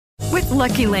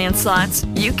Lucky Land Slots,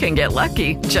 you can get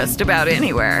lucky just about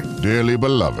anywhere. Dearly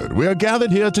beloved, we are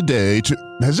gathered here today to...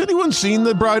 Has anyone seen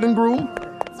the bride and groom?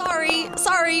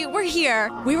 Sorry, we're here.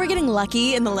 We were getting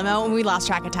lucky in the limo and we lost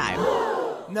track of time.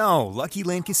 No, Lucky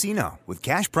Land Casino, with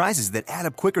cash prizes that add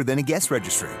up quicker than a guest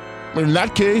registry. In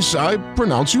that case, I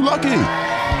pronounce you lucky.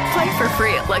 Play for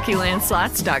free at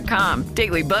LuckyLandSlots.com.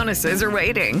 Daily bonuses are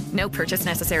waiting. No purchase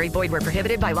necessary. Void where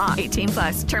prohibited by law.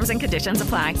 18+. Terms and conditions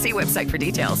apply. See website for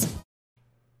details.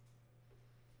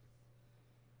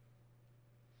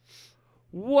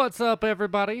 What's up,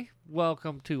 everybody?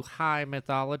 Welcome to High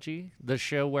Mythology, the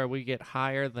show where we get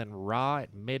higher than Raw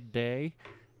at midday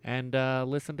and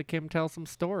listen to Kim tell some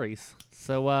stories.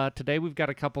 So today we've got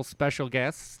a couple special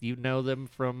guests. You know them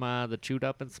from the Chewed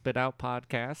Up and Spit Out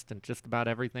podcast and just about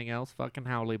everything else. Fucking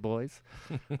Howley Boys.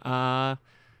 Our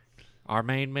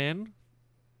main men.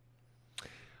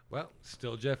 Well,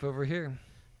 still Jeff over here.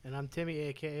 And I'm Timmy,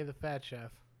 a.k.a. the Fat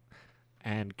Chef.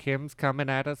 And Kim's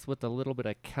coming at us with a little bit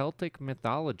of Celtic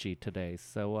mythology today.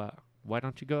 So why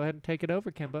don't you go ahead and take it over,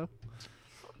 Kimbo?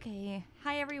 Okay.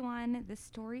 Hi, everyone. This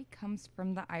story comes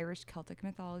from the Irish Celtic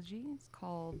mythology. It's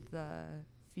called the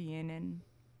Fiannan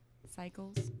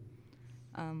cycles.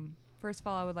 First of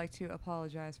all, I would like to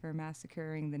apologize for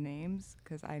massacring the names,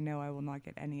 because I know I will not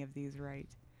get any of these right.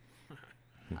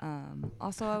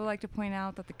 Also, I would like to point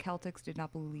out that the Celtics did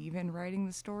not believe in writing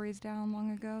the stories down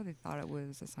long ago. They thought it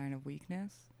was a sign of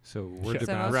weakness. So word of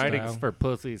So mouth Writing's style. for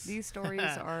pussies. These stories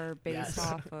are based Yes.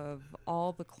 off of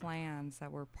all the clans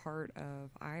that were part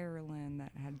of Ireland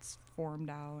that had formed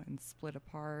out and split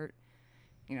apart.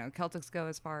 You know, Celtics go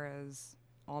as far as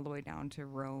all the way down to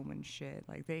Rome and shit.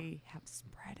 Like, they have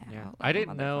spread out. Yeah. like I a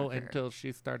didn't know motherfucker. until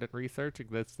she started researching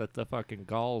this that the fucking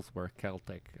Gauls were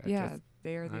Celtic. Yeah,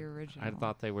 they are the original. I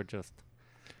thought they were just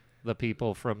the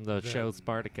people from the show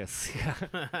Spartacus. Yeah.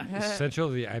 Essential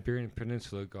of the Iberian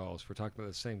Peninsula Gauls. We're talking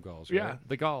about the same Gauls, right? Yeah,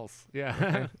 the Gauls.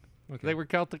 Yeah. Okay. They were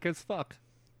Celtic as fuck.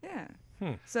 Yeah.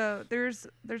 Hmm. So there's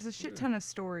a shit ton of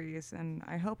stories, and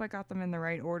I hope I got them in the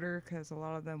right order, because a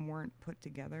lot of them weren't put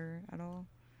together at all.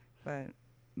 But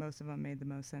most of them made the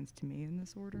most sense to me in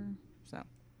this order. So,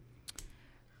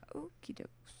 okie dokes.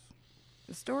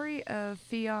 The story of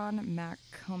Fionn Mac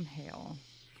Cumhale,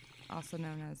 also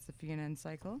known as the Fiannan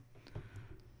cycle.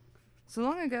 So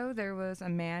long ago, there was a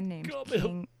man named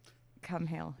King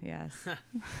Cumhale. Yes.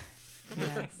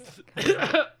 Yes.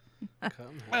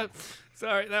 Cumhale.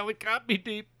 Sorry, that one got me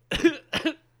deep.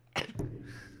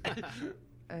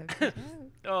 Okay.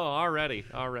 Oh, already.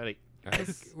 All right,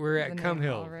 This we're is at the Cum name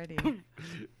Hill. already.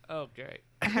 Okay.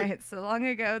 All right, so long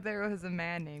ago there was a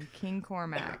man named King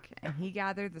Cormac, and he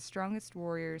gathered the strongest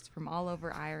warriors from all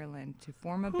over Ireland to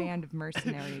form a band of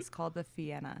mercenaries called the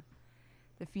Fianna.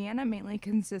 The Fianna mainly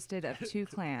consisted of two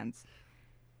clans.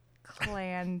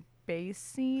 Clan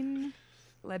Basine,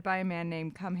 led by a man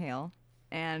named Cumhale,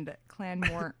 and Clan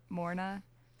Morna,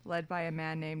 led by a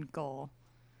man named Gull.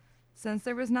 Since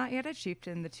there was not yet a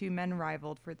chieftain, the two men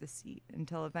rivaled for the seat,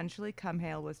 until eventually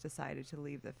Cumhale was decided to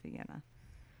leave the Fianna.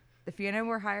 The Fianna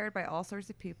were hired by all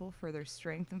sorts of people for their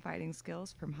strength and fighting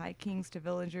skills, from high kings to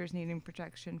villagers needing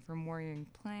protection from warring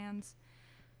clans.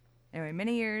 Anyway,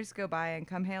 many years go by, and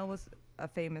Cumhale was a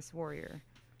famous warrior.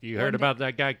 You heard about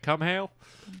that guy Cumhale?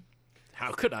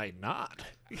 How could I not?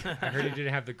 I heard he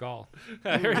didn't have the Gaul.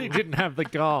 I heard he didn't have the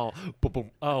gall. Boom,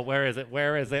 boom. Oh, where is it?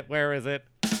 Where is it? Where is it?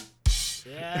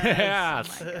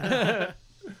 Yes. Yes.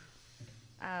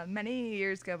 Many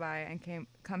years go by, and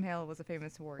Cumhale was a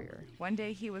famous warrior. One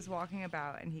day he was walking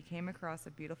about, and he came across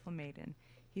a beautiful maiden.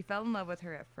 He fell in love with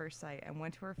her at first sight and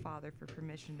went to her father for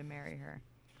permission to marry her.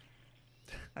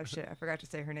 Oh shit, I forgot to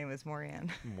say her name was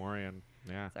Morian. Morian.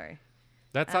 Yeah. Sorry.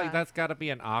 That's that's got to be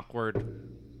an awkward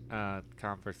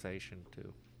conversation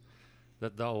too.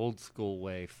 The old school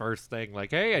way. First thing, like,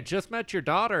 hey, I just met your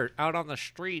daughter out on the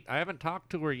street. I haven't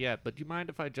talked to her yet, but do you mind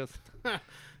if I just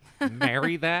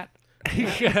marry that?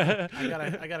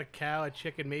 I got a cow, a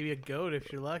chicken, maybe a goat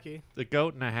if you're lucky. The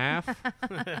goat and a half.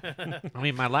 I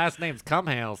mean, my last name's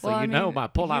Cumhale, so Well, I you know mean, my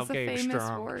pullout he's a game's famous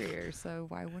strong. warrior, so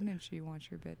why wouldn't you want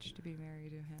your bitch to be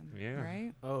married to him? Yeah.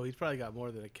 Right? Oh, he's probably got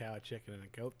more than a cow, a chicken, and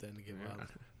a goat then to give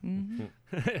up.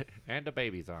 Mm-hmm. And a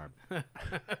baby's arm.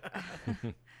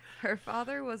 Her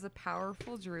father was a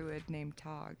powerful druid named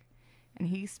Tog, and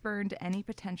he spurned any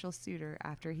potential suitor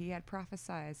after he had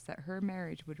prophesied that her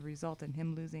marriage would result in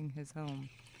him losing his home.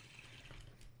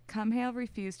 Cumhale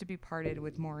refused to be parted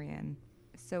with Morian,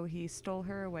 so he stole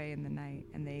her away in the night,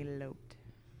 and they eloped.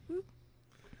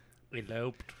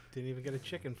 Eloped. Didn't even get a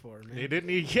chicken for her, man. He didn't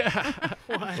eat. Yeah.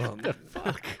 What the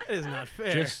fuck? That is not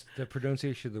fair. Just the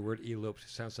pronunciation of the word eloped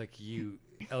sounds like you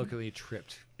eloquently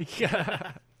tripped.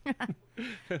 Yeah.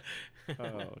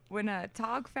 Oh. When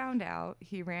Tog found out,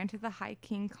 he ran to the High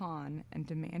King Khan and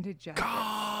demanded justice.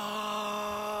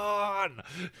 Khan!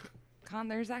 Khan,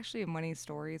 there's actually many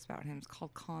stories about him. It's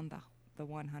called Khan the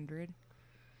 100.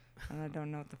 And I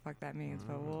don't know what the fuck that means,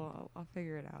 but I'll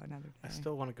figure it out another day. I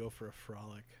still want to go for a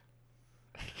frolic.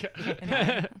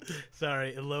 And,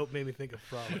 Sorry, elope made me think of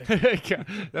frolic. Yeah,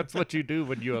 that's what you do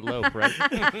when you elope, right?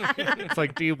 It's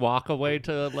like, do you walk away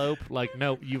to elope? Like,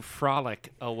 no, you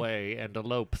frolic away and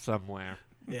elope somewhere.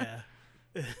 Yeah.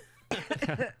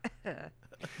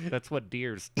 That's what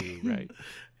deers do, right?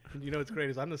 You know what's great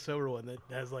is I'm the sober one that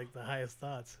has like the highest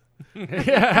thoughts.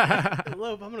 Yeah.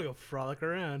 Elope, I'm gonna go frolic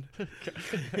around.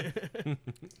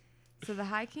 So the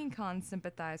High King Khan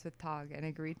sympathized with Tog and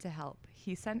agreed to help.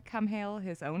 He sent Cumhale,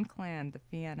 his own clan, the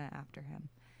Fianna, after him.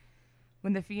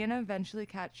 When the Fianna eventually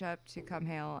catch up to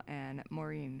Cumhale and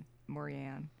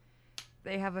Morianne,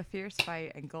 they have a fierce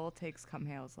fight and Gull takes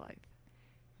Cumhale's life.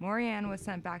 Morianne was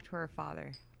sent back to her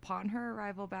father. Upon her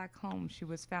arrival back home, she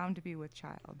was found to be with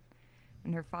child.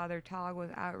 When her father Tog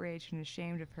was outraged and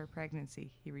ashamed of her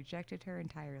pregnancy, he rejected her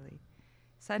entirely,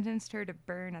 sentenced her to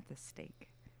burn at the stake.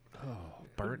 Oh,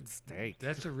 burnt steak.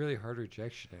 That's a really hard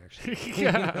rejection, actually.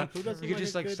 Yeah. Who doesn't You could like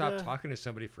just a like good, stop talking to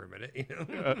somebody for a minute, you know.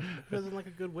 Who doesn't like a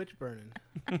good witch burning?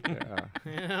 Yeah.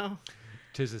 You know?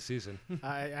 'Tis the season.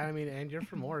 I mean, and you're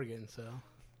from Oregon, so.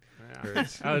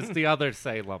 Hurts. Oh, it's the other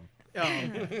Salem. Oh,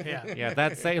 yeah. Yeah,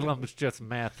 that Salem's just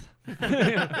meth.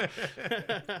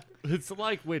 It's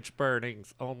like witch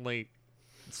burnings, only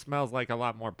it smells like a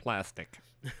lot more plastic.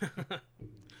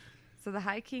 So the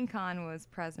High King Khan was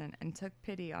present and took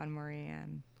pity on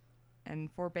Morianne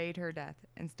and forbade her death.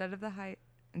 Instead, the High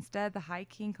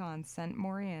King Khan sent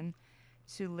Morianne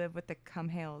to live with the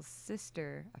Cumhale's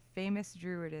sister, a famous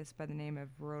druidess by the name of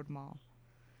Rodmal.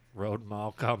 Road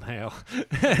Mall, come hail.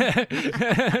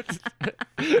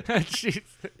 She's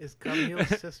Is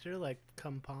Cumhale's sister like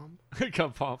Cum Palm?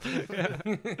 come palm.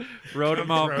 Road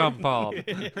Mall, come palm.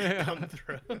 Come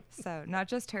through. So not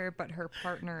just her, but her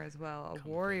partner as well, a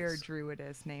warrior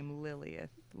druidess named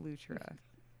Lilith Lutra.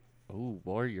 Ooh,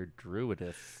 warrior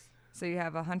druidess. So you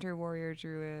have a hunter warrior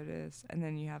druidess, and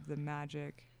then you have the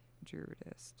magic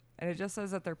druidist. And it just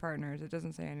says that they're partners. It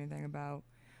doesn't say anything about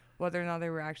whether or not they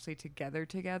were actually together.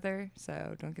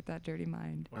 So don't get that dirty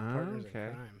mind. We're partners Okay.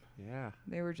 in crime. Yeah.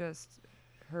 They were just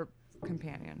her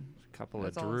companion. Couple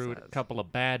That's of all it says. couple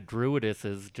of bad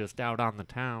druidesses just out on the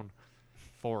town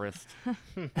forest.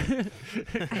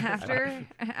 After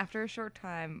a short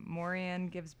time,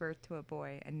 Morianne gives birth to a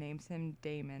boy and names him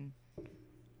Damon.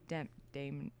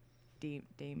 Damonin?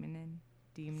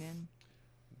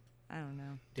 I don't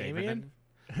know. Damien?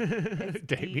 It's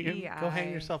Damien? Go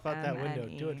hang yourself out that window.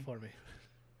 D-E-I-M-N-E. Do it for me.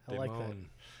 I like that.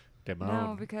 Demon. No,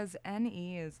 Demone. because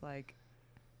N-E is like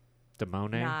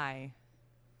Demone. nigh.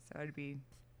 So it'd be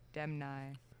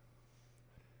Demni.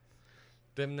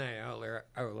 Them nay out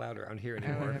loud around here Or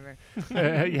anymore. whatever.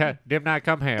 Yeah, dim not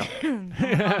come hail.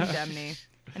 Demni.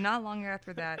 And not long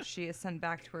after that, she is sent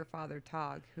back to her father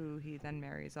Tog, who he then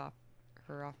marries off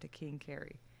to King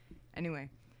Carrie. Anyway,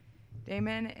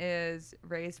 Damon is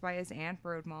raised by his aunt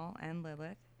Rodmal and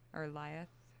Lilith,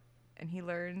 and he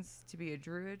learns to be a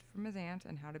druid from his aunt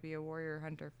and how to be a warrior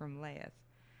hunter from Laeth.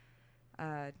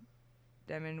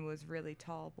 Damon was really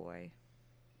tall boy.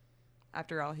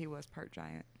 After all, he was part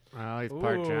giant. Oh, he's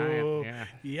part Ooh, giant.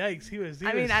 Yeah. Yikes, he was.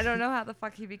 I mean, I don't know how the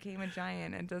fuck he became a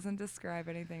giant. It doesn't describe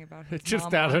anything about his Just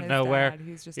mom out or of his nowhere. Dad.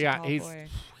 He's just Yeah, a tall he's- boy.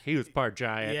 He was part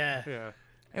giant. Yeah. Yeah.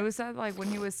 It was said like when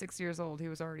he was 6 years old, he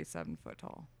was already 7 foot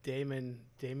tall. Damien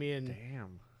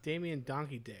Damn.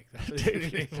 Donkey Dick. That's what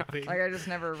his name will be. Like I just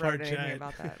never Part read anything giant.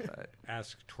 about that, but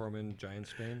Ask Tormund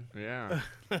Giantsbane. Yeah.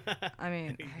 I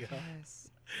mean, There I you go. guess.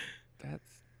 That's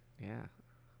yeah.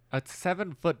 A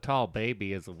 7 foot tall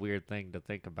baby is a weird thing to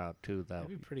think about too, though.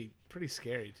 That'd be pretty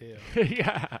scary too.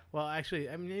 Yeah. Well, actually,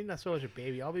 I mean, maybe not so much a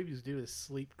baby. All babies do is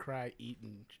sleep, cry, eat,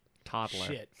 and Toddler.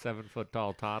 Shit. 7 foot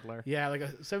tall toddler. yeah, like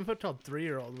a 7 foot tall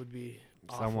 3-year-old would be.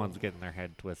 Awful. Someone's getting their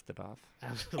head twisted off.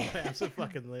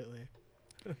 Absolutely.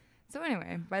 So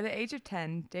anyway, by the age of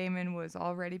 10, Damon was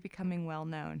already becoming well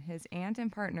known. His aunt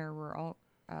and partner were all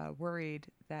worried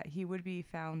that he would be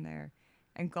found there,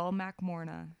 and Gull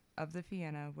Morna of the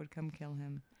Fianna would come kill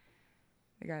him.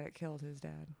 The guy that killed his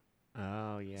dad.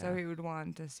 Oh yeah. So he would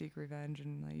want to seek revenge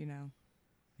and, like, you know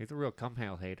He's a real come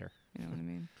hail hater. what I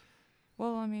mean?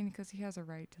 Well, I mean, because he has a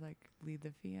right to, like, lead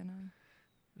the Fianna.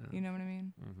 You know what I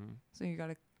mean? Mm-hmm. So you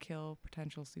gotta kill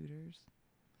potential suitors.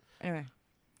 Anyway,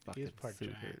 He is part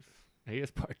giant. He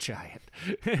is part giant.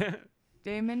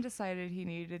 Damon decided he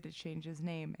needed to change his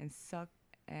name and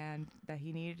that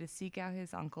he needed to seek out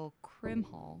his uncle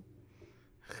Crimhall.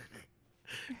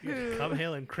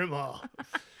 Cumhale and Crimhall.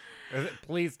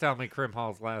 Please tell me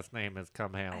Crimhall's last name is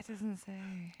Cumhale. It doesn't say.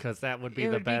 Because that would be It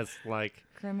the would be best, like...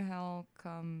 Crimhale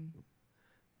come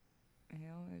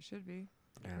Hale. It should be.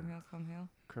 Yeah. Crimhale come Hale.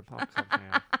 Crimhall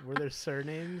Cumhale. Were there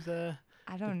surnames?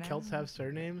 I don't know. Celts have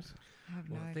surnames? I have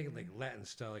Well, no I'm idea. thinking like Latin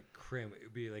style, like crim. It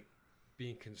would be like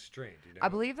being constrained. You know? I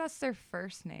believe that's their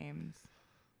first names.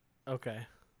 Okay.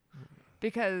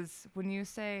 Because when you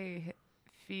say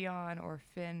Fionn or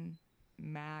Finn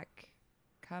Mac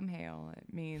Cumhale,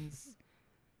 it means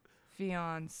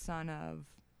Fionn, son of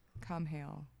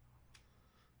Cumhale.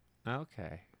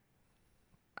 Okay.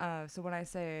 So when I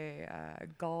say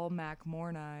Gall Mac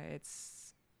Morna,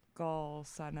 it's Gall,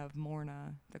 son of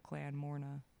Morna, the clan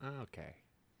Morna. Okay.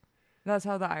 That's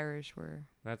how the Irish were.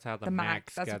 That's how the, The Mac.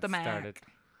 Macs That's got what the Mac. started.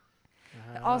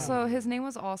 Also, his name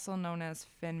was also known as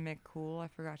Finn McCool. I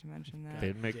forgot to mention that.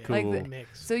 Finn Yeah. McCool. Like the-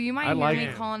 Mix. So you might I hear like me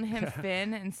it. calling him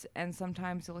Finn, and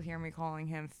sometimes you'll hear me calling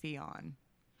him Fionn.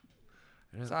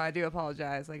 Yeah. So I do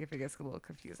apologize, like if it gets a little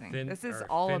confusing. Finn- This is or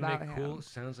all Finn about McCool him.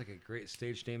 sounds like a great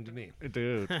stage name to me.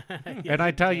 Dude. And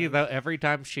I tell you, though, every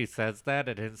time she says that,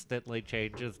 it instantly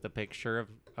changes the picture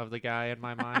of the guy in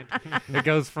my mind. It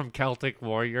goes from Celtic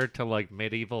warrior to, like,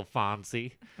 medieval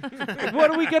Fonzie. What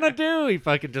are we going to do? He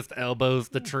fucking just elbows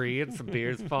the tree and some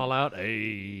beers fall out.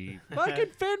 Hey, fucking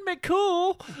Finn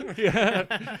McCool.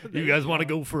 Yeah. You guys want to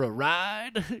go for a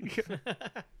ride?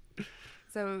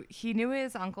 So he knew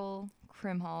his uncle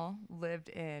Crimhall lived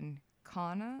in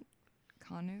Connaught,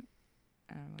 I don't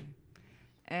know.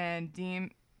 And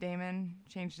Damon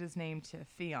changed his name to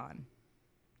Fionn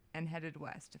and headed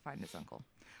west to find his uncle.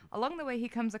 Along the way, he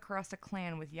comes across a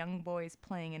clan with young boys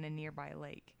playing in a nearby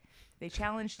lake. They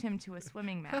challenged him to a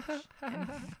swimming match,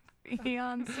 and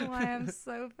Fionn swam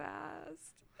so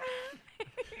fast.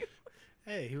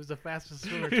 Hey, he was the fastest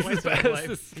swimmer twice in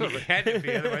his life. He had to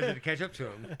be, otherwise it'd catch up to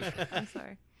him. I'm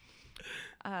sorry.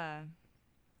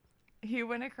 He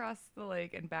went across the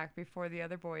lake and back before the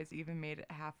other boys even made it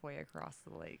halfway across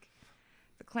the lake.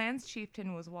 The clan's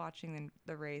chieftain was watching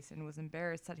the race and was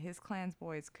embarrassed that his clan's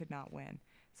boys could not win.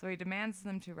 So he demands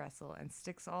them to wrestle and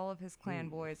sticks all of his clan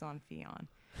boys on Fionn.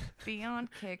 Fionn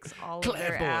kicks all of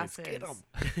their asses. Get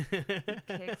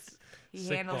 'em. He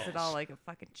Sick handles it balls. all like a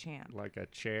fucking champ. Like a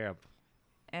champ.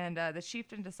 And the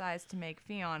chieftain decides to make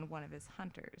Fionn one of his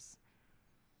hunters.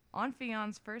 On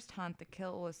Fionn's first hunt, the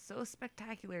kill was so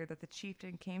spectacular that the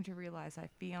chieftain came to realize that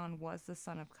Fionn was the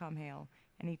son of Cumhale,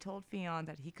 and he told Fionn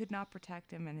that he could not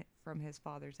protect him from his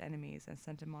father's enemies and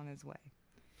sent him on his way.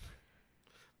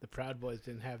 The Proud Boys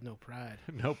didn't have no pride.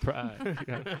 No pride.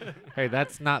 Yeah. Hey,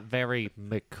 that's not very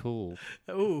McCool.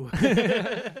 Ooh.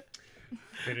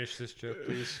 Finish this joke,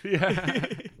 please. Yeah.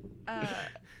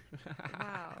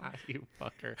 Wow. You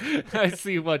fucker. I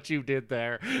see what you did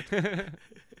there.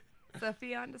 So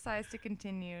Fionn decides to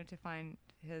continue to find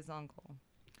his uncle.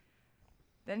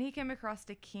 Then he came across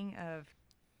the king of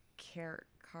Carriage,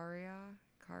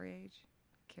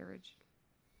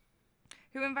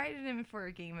 who invited him for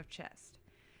a game of chess.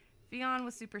 Fionn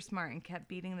was super smart and kept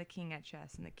beating the king at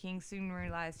chess, and the king soon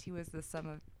realized he was the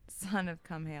son of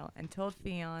Cumhale and told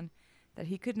Fionn that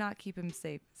he could not keep him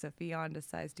safe, so Fionn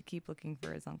decides to keep looking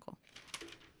for his uncle.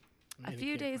 Man, A he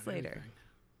few can't days find later. anything.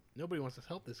 Nobody wants to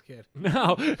help this kid.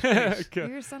 No.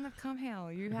 You're a son of Cumhale.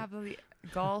 You have the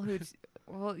Gaul who,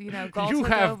 well, Gaul You took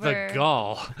have over. the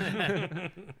Gaul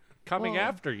coming Well-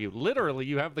 after you. Literally,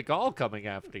 you have the Gaul coming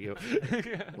after you.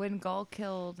 When Gaul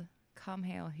killed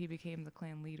Cumhale, he became the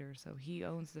clan leader, so he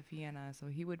owns the Fianna, so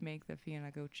he would make the Fianna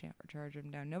go charge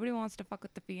him down. Nobody wants to fuck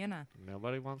with the Fianna.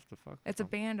 Nobody wants to fuck. It's a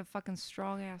with them. band of fucking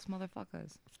strong-ass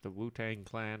motherfuckers. It's the Wu-Tang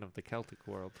Clan of the Celtic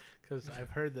world. Because I've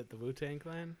heard that the Wu-Tang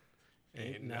Clan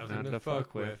Ain't nothing nothing Not to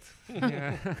fuck with.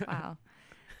 Yeah. Wow.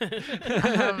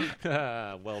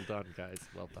 Well done, guys.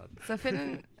 Well done. So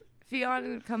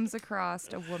Fionn comes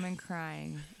across a woman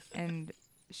crying, and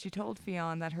she told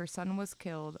Fionn that her son was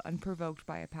killed unprovoked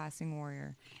by a passing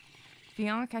warrior.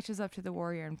 Fionn catches up to the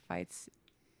warrior and fights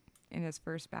in his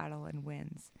first battle and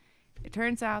wins. It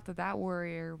turns out that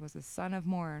warrior was the son of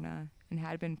Morna and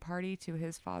had been party to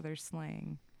his father's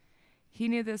slaying. He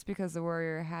knew this because the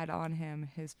warrior had on him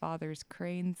his father's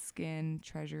crane skin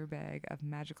treasure bag of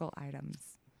magical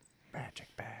items.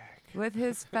 Magic bag. With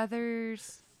his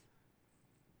feathers...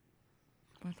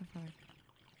 What the fuck?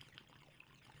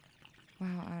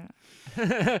 Wow,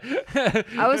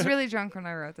 I was really drunk when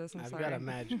I wrote this. I'm I've sorry. got a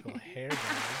magical hair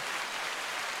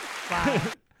Wow.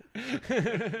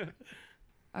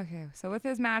 Okay, so with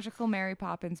his magical Mary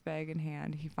Poppins bag in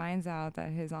hand, he finds out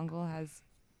that his uncle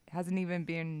hasn't even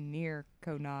been near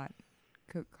Connaught.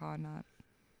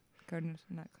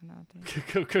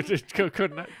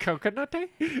 Coconut?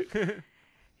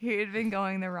 He had been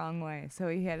going the wrong way, so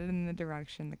he headed in the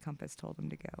direction the compass told him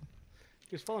to go.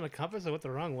 He was following a compass and went the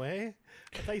wrong way?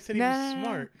 I thought you said he Nah. was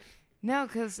smart. No,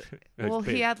 because big.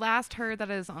 he had last heard that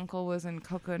his uncle was in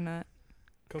Coconut.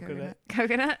 Coconut.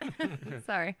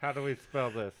 Sorry. How do we spell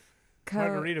this?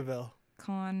 Margaritaville.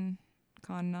 Connaught.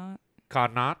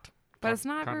 Connaught? But it's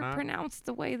not Connaught? pronounced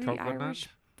the way the Coconut? Irish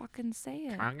fucking say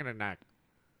it. I'm gonna knock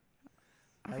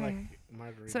I Okay. like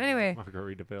Margaritaville. So anyway,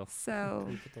 Margaritaville. so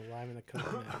You put the lime in the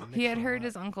coconut. and he mix had it all heard up.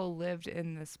 his uncle lived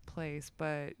in this place,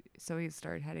 but so he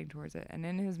started heading towards it. And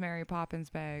in his Mary Poppins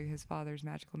bag, his father's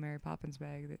magical Mary Poppins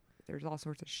bag, there's all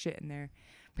sorts of shit in there.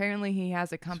 Apparently, he has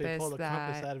a So he compass pulled a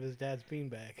compass that. out of his dad's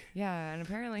beanbag. Yeah, and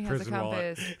apparently he has a Prison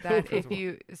wallet. compass that if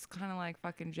you, it's kind of like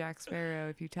fucking Jack Sparrow.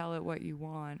 If you tell it what you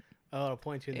want, Oh, it'll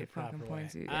point you in the It fucking proper way.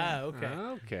 points you, Ah, yeah. okay.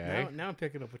 Okay. Now I'm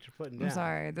picking up what you're putting down. I'm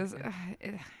sorry. This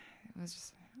it was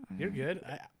just. You're good.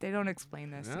 They don't explain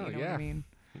this. Oh, You know what yeah. I mean?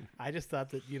 I just thought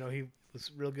that he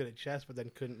was real good at chess, but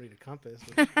then couldn't read a compass.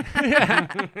 Which,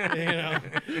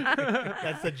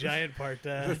 that's the giant part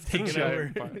taking over.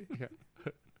 Giant part, yeah.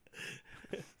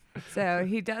 So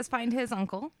he does find his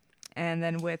uncle, and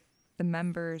then with the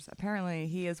members, apparently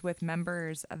he is with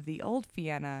members of the Old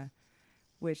Fianna,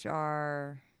 which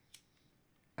are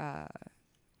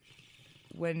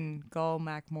when Gull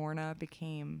MacMorna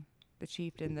became the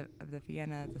chieftain of the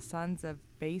Fianna, the sons of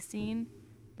Basine,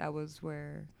 that was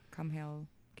where Cumhale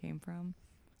came from.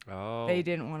 Oh. They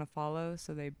didn't want to follow,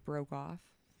 so they broke off,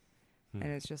 and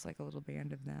it's just like a little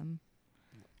band of them.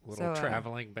 Little so,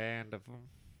 traveling band of them.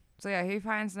 So yeah, he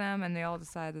finds them, and they all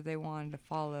decide that they wanted to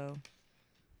follow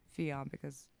Fionn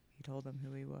because he told them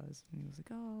who he was, and he was like,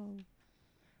 "Oh,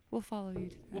 we'll follow you."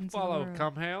 to the We'll ends of the follow world."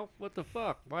 Cumhale. What the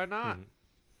fuck? Why not?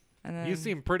 And then, You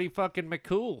seem pretty fucking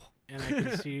McCool. And I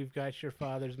can see you've got your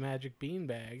father's magic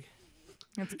beanbag.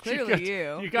 it's clearly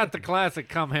you. You got the classic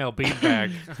Cumhale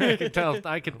beanbag.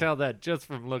 I can tell that just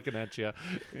from looking at you.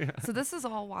 So this is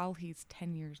all while he's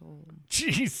 10 years old. If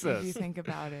Jesus. you think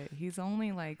about it, he's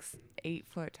only like 8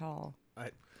 foot tall.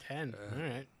 10. All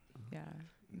right. Yeah.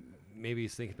 Maybe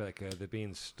he's thinking about like the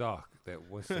bean stalk that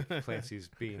once he plants these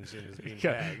beans in his bean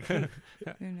Yeah. bag.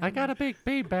 You know? I got a big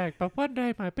beanbag, but one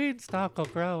day my beanstalk will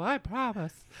grow. I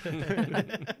promise.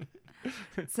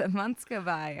 So months go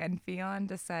by, and Fionn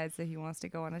decides that he wants to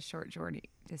go on a short journey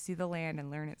to see the land and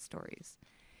learn its stories.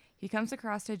 He comes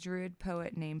across a druid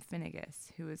poet named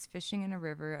Finnegas, who is fishing in a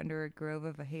river under a grove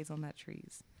of hazelnut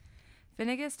trees.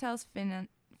 Finnegas tells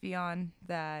Fionn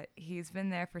that he's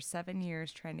been there for 7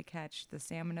 years trying to catch the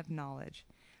salmon of knowledge,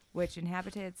 which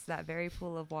inhabits that very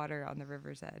pool of water on the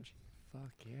river's edge.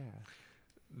 Fuck yeah.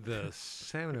 The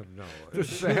salmon of knowledge. The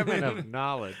salmon of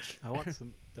knowledge. I want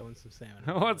some salmon.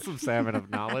 I want some salmon of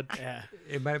knowledge. Yeah.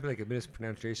 It might be like a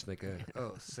mispronunciation, like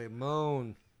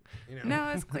Simone. You know. No,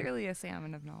 it's clearly a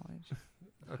salmon of knowledge.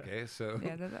 Okay, so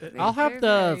Yeah, I'll they're have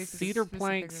the very cedar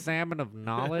plank specific. salmon of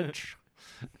knowledge.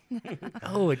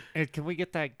 Oh, and can we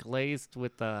get that glazed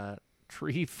with the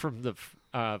tree from the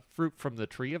fruit from the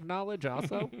tree of knowledge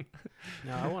also?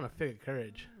 No, I want a fig of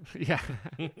courage. Yeah.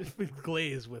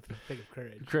 Glaze with fig of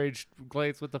courage.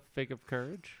 Glazed with the fig of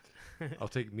courage. I'll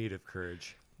take meat of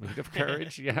courage. Meat of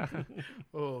courage, yeah.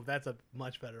 Oh, that's a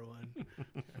much better one.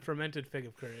 Fermented fig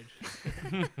of courage.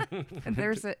 And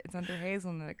it's under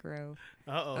hazelnut grove.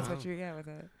 Uh-oh. That's what you get with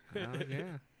it. Oh,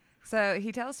 yeah. So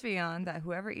he tells Fionn that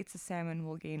whoever eats the salmon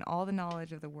will gain all the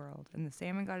knowledge of the world, and the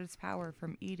salmon got its power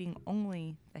from eating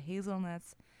only the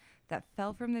hazelnuts that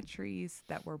fell from the trees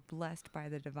that were blessed by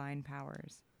the divine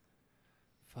powers.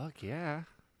 Fuck yeah.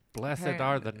 Blessed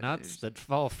are the nuts that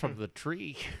fall from the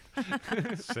tree.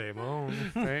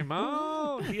 Simone.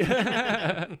 Simone.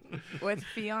 Yeah. With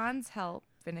Fionn's help,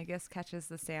 Finnegas catches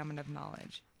the salmon of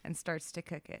knowledge and starts to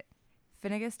cook it.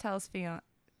 Finnegas tells Fionn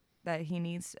that he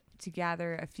needs to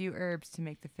gather a few herbs to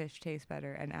make the fish taste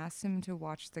better and asks him to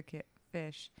watch the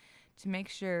fish to make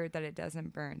sure that it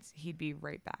doesn't burn. So he'd be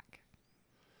right back.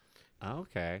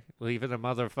 Okay. Leaving a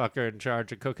motherfucker in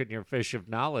charge of cooking your fish of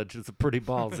knowledge is a pretty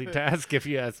ballsy task, if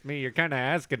you ask me. You're kind of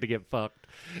asking to get fucked.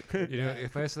 You know,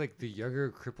 if I was like the younger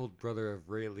crippled brother of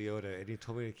Ray Liotta and he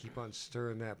told me to keep on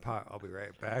stirring that pot, I'll be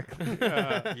right back.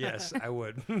 Yes, I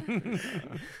would. You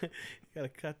gotta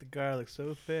cut the garlic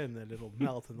so thin that it'll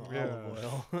melt in the olive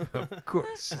oil. Of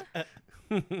course.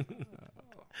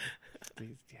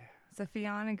 So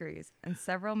Fionn agrees, and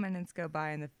several minutes go by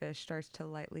and the fish starts to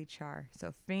lightly char.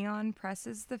 So Fionn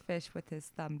presses the fish with his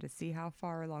thumb to see how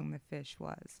far along the fish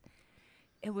was.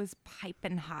 It was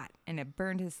piping hot, and it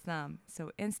burned his thumb.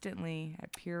 So instantly,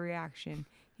 at pure reaction,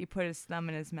 he put his thumb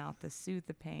in his mouth to soothe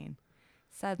the pain.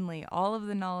 Suddenly, all of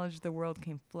the knowledge of the world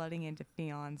came flooding into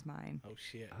Fion's mind, Oh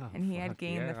shit. and he had fuck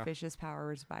gained yeah. the fish's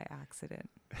powers by accident.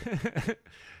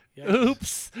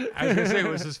 Oops. I was gonna say,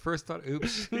 was his first thought,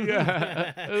 "Oops"?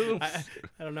 Yeah. Oops.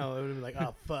 I don't know. It would have been like,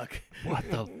 oh fuck. What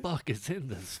the fuck is in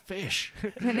this fish?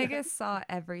 Finnegas saw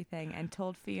everything and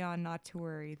told Fion not to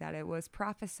worry, that it was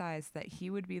prophesied that he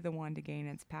would be the one to gain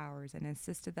its powers, and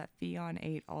insisted that Fion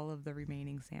ate all of the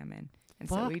remaining salmon. And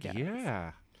so he Fuck does.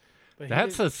 yeah. But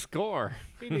That's he a score.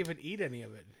 didn't even eat any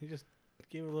of it. He just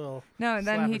gave it a little. No, and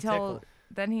then slap he and told. tickle.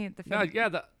 Then he No, yeah,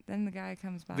 Then the guy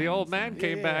comes by. the and old says- man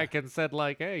came Yeah. back and said,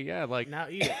 like, hey, yeah, like, Now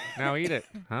eat it. now eat it.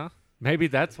 Huh? Maybe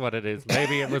that's what it is.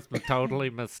 Maybe it was totally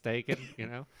mistaken, you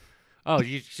know? Oh,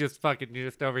 you just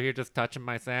over here just touching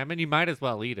my salmon? You might as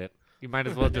well eat it. You might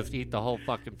as well just eat the whole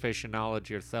fucking fish and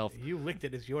knowledge yourself. You licked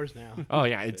it. It's yours now. Oh,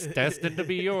 yeah, it's destined to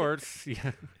be yours.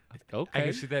 Yeah. I Okay.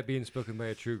 can see that being spoken by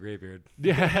a true graybeard.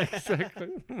 Yeah, exactly.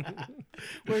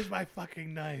 Where's my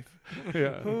fucking knife?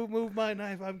 Yeah. Who moved my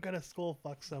knife? I'm gonna skull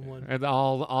fuck someone. And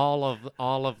all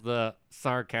of the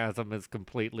sarcasm is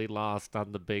completely lost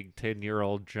on the big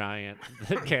 10-year-old giant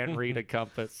that can't read a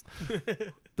compass.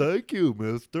 Thank you,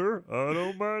 mister. I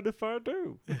don't mind if I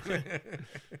do.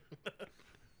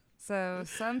 So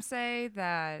some say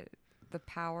that the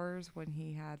powers, when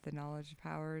he had the knowledge of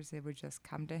powers, it would just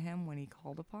come to him when he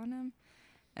called upon him.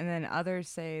 And then others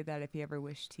say that if he ever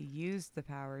wished to use the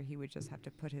power, he would just have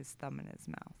to put his thumb in his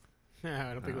mouth.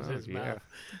 I don't think it was Oh, his yeah. mouth.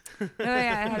 No,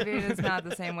 yeah, it had to be in his mouth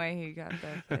the same way he got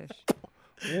the fish.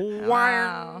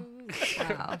 Wow.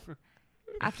 Wow.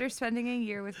 After spending a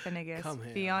year with Finnegas, Come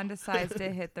here. Fion decides to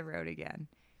hit the road again.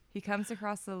 He comes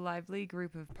across a lively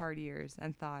group of partiers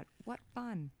and thought, what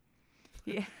fun.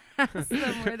 He asked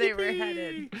them where they were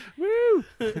headed. Woo!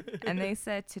 And they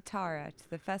said to Tara, to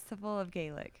the festival of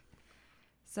Gaelic.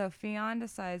 So Fionn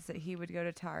decides that he would go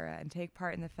to Tara and take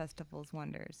part in the festival's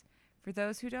wonders. For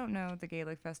those who don't know, the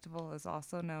Gaelic festival is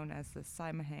also known as the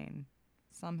Samhain.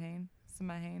 Samhain?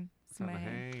 Samhain.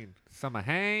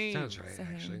 Samhain. Sounds right,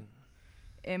 Samhain. actually.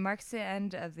 It marks the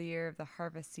end of the year of the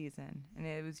harvest season, and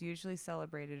it was usually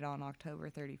celebrated on October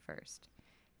 31st.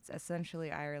 It's essentially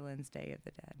Ireland's Day of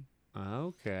the Dead.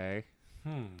 Okay.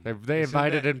 Hmm. They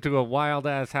invited him to a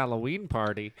wild-ass Halloween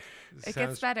party. It gets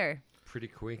Sounds better. pretty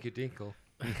quinkadinkle.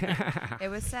 It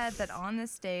was said that on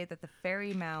this day that the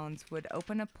fairy mounds would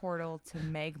open a portal to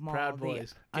Magmall, Proud the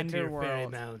boys. Get to your fairy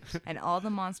underworld, mounds. and all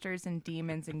the monsters and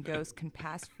demons and ghosts can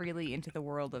pass freely into the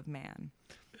world of man.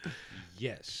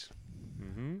 Yes.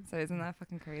 So isn't that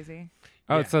fucking crazy?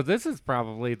 Oh, Yeah. so this is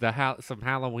probably the some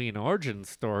Halloween origin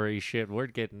story shit we're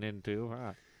getting into.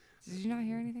 Huh? Did you not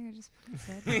hear anything I just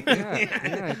fucking said?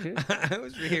 Yeah, I did. I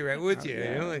was really right with you.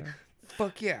 Yeah. You know, like,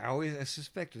 fuck yeah, I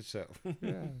suspected so.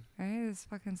 Yeah. Right, this is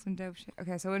fucking some dope shit.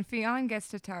 Okay, so when Fionn gets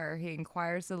to Tara, he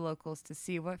inquires the locals to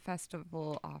see what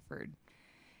festival offered.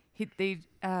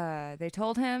 They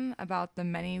told him about the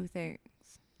many things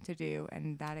to do,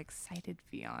 and that excited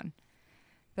Fionn.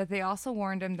 But they also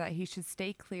warned him that he should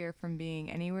stay clear from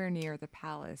being anywhere near the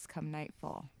palace come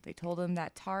nightfall. They told him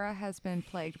that Tara has been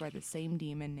plagued by the same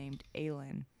demon named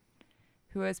Aelin,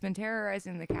 who has been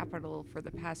terrorizing the capital for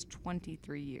the past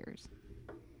 23 years.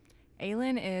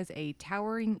 Aelin is a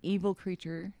towering evil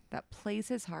creature that plays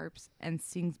his harps and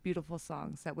sings beautiful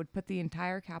songs that would put the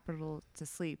entire capital to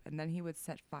sleep, and then he would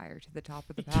set fire to the top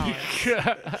of the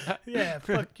palace. Yeah,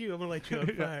 fuck you. I'm gonna light you on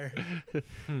fire.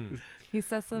 He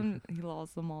sets them, he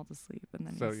lulls them all to sleep, and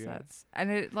then So, he yeah. sets. And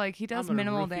it like he does gonna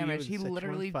minimal roofie you damage. and He set you on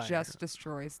literally fire. just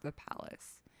destroys the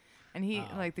palace. And he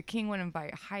Oh. like the king would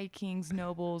invite high kings,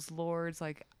 nobles, lords,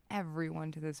 like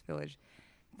everyone to this village.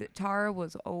 Tara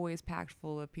was always packed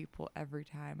full of people every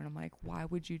time, and I'm like, why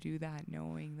would you do that,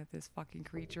 knowing that this fucking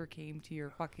creature came to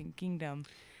your fucking kingdom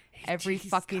every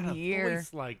He's fucking got a year?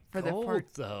 voice like for the gold,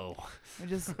 part- though. It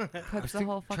just puts the think-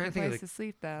 whole trying to fucking think of, place like, to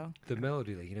sleep, though. The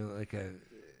melody, like, you know, like a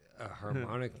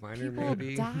harmonic minor People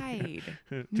maybe. died.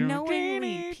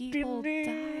 Knowingly, people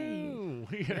died.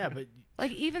 Yeah, but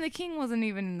Like, even the king wasn't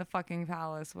even in the fucking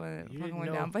palace when it You fucking didn't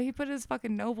went know- down. But he put his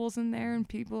fucking nobles in there and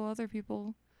people, other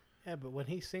people. yeah, but when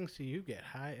he sings to you, you get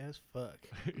high as fuck.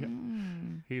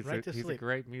 He's Right to he's a sleep.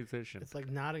 great musician. It's like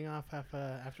nodding off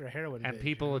after a heroin. And binge, you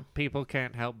people know? people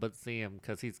can't help but see him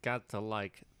because he's got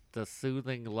the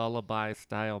soothing lullaby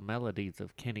style melodies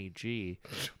of Kenny G,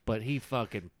 but he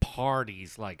fucking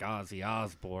parties like Ozzy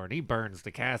Osbourne. He burns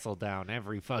the castle down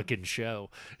every fucking show.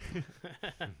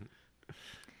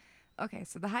 Okay,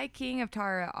 so the High King of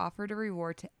Tara offered a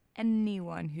reward to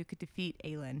anyone who could defeat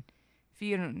Aelin.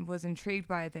 Fionn was intrigued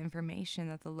by the information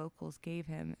that the locals gave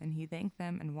him, and he thanked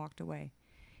them and walked away.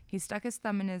 He stuck his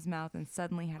thumb in his mouth and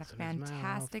suddenly had a What's in his mouth?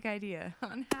 fantastic idea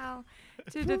on how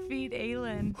to defeat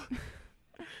Aelin.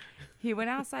 He went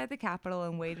outside the capital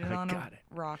and waited on a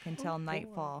rock until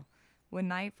nightfall. When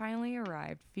night finally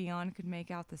arrived, Fionn could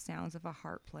make out the sounds of a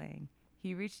harp playing.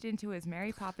 He reached into his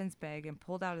Mary Poppins bag and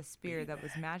pulled out a spear that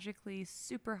was magically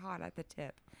super hot at the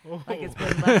tip, like it's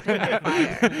been left in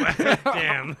the fire.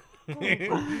 Damn.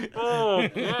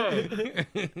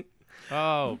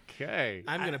 Okay.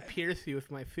 I'm gonna pierce you with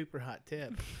my super hot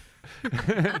tip.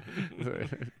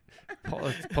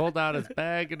 Pulled out his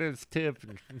bag and his tip.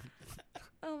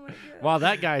 Oh my god. While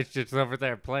that guy's just over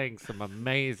there playing some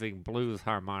amazing blues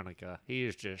harmonica. He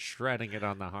is just shredding it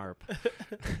on the harp.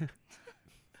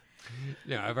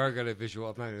 Yeah, I've already got a visual.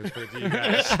 I'm not going to explain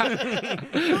it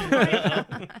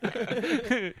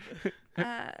to you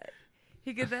guys.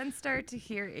 He could then start to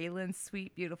hear Aelin's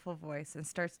sweet, beautiful voice and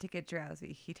starts to get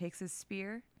drowsy. He takes his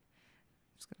spear. I'm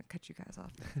just going to cut you guys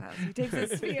off there fast. He takes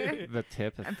his spear The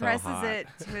tip is and so presses hot. it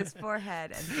to his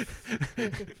forehead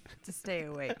and to stay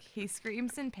awake. He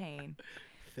screams in pain.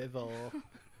 Fizzle.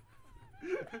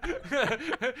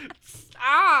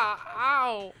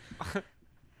 Ow!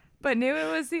 But knew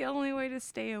it was the only way to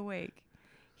stay awake.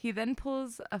 He then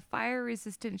pulls a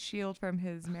fire-resistant shield from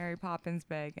his Mary Poppins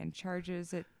bag and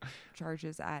charges at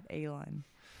Aelin.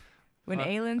 When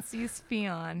Aelin sees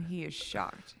Fionn, he is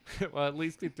shocked. Well, at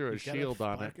least he threw a shield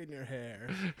on it. In your hair.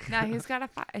 Now he's got a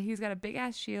big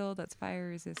ass shield that's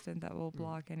fire-resistant that will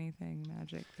block anything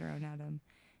magic thrown at him,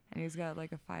 and he's got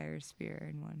like a fire spear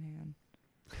in one hand.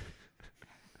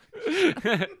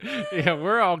 Yeah,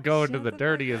 we're all going to Shut the the fuck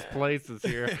dirtiest places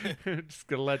here. Just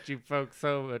gonna let you folks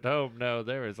home at home know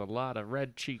there is a lot of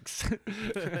red cheeks.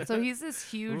 So he's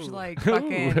this huge, like,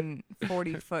 fucking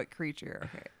 40-foot creature.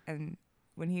 Okay, and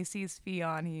when he sees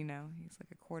Fionn, he's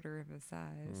like a quarter of his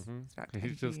size. He's about 10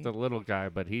 He's just feet. a little guy,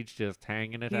 but he's just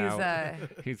hanging it He's out.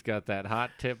 He's got that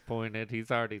hot tip pointed. He's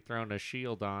already thrown a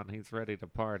shield on. He's ready to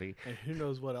party. And who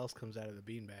knows what else comes out of the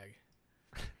beanbag?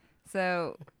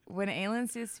 So when Aelin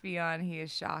sees Fionn, he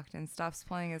is shocked and stops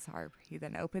playing his harp. He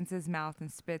then opens his mouth and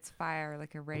spits fire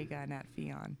like a ray gun at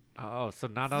Fionn. Oh, so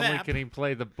not only Zap. can he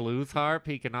play the blues harp,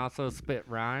 he can also spit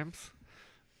rhymes.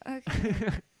 Okay.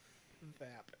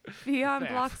 Zap. Fionn Zap.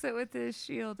 blocks it with his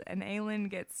shield, and Aelin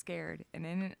gets scared. And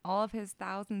in all of his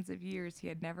thousands of years, he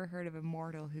had never heard of a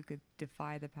mortal who could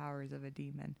defy the powers of a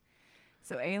demon.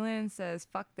 So Aelin says,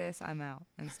 "Fuck this, I'm out,"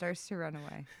 and starts to run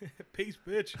away. Peace,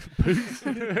 bitch.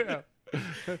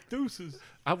 Deuces.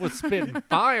 I was spitting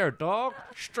fire, dog.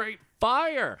 Straight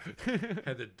fire.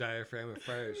 Had the diaphragm of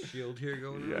fire shield here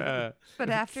going on. Yeah. But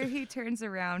after he turns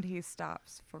around, he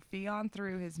stops, for Fionn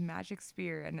threw his magic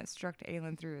spear, and it struck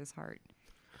Aelin through his heart.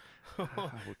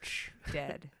 Ouch.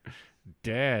 Dead.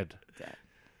 Dead. Dead.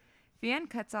 Fionn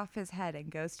cuts off his head and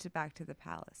goes back to the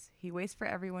palace. He waits for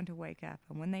everyone to wake up,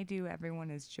 and when they do, everyone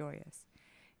is joyous.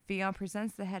 Fionn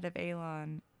presents the head of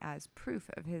Aelin as proof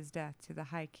of his death to the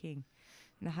High King,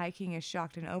 and the High King is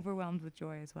shocked and overwhelmed with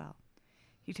joy as well.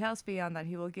 He tells Fionn that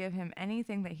he will give him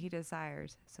anything that he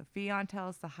desires, so Fionn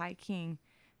tells the High King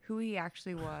who he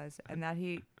actually was, and that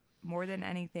he, more than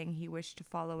anything, he wished to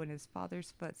follow in his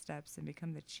father's footsteps and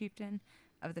become the chieftain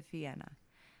of the Fianna.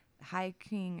 The High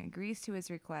King agrees to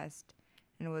his request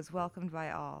and was welcomed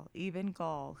by all. Even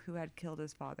Gaul, who had killed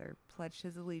his father, pledged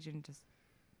his allegiance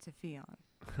to Fionn.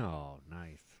 Oh,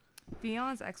 nice.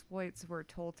 Fionn's exploits were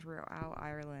told throughout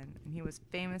Ireland, and he was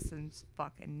famous as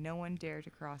fuck, and no one dared to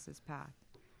cross his path.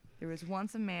 There was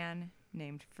once a man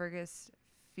named Fergus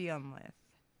Fionlith,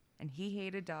 and he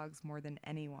hated dogs more than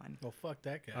anyone. Well, fuck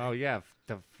that guy. Oh, yeah.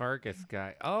 The Fergus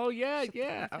guy. Oh, yeah,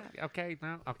 yeah. Okay,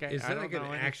 no. Okay. Is I that don't like an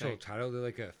know actual anything. title? They're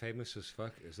like a famous as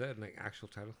fuck. Is that an actual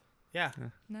title? Yeah.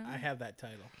 No, I have that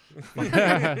title. well,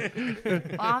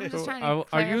 I'm just trying to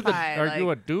Are you clarify. are you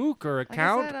a duke or a like I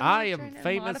count? said, I'm I just am trying to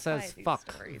famous modify as these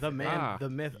fuck. stories. The man, Ah. the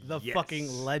myth, the Yes.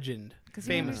 fucking legend. Because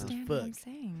you Famous as understand what I'm fuck.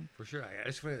 saying. For sure. I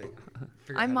just want to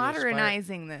figure I'm out how to aspire-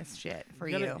 modernizing this shit for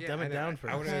You you. gotta- Dumb it down for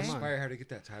I us. want to Okay. aspire how to get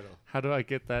that title. How do I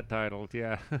get that title?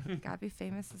 Yeah. Gotta be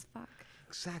famous as fuck.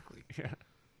 Exactly. Yeah.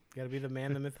 Gotta be the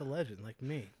man, the myth, the legend, like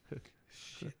me.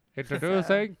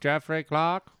 Introducing Jeffrey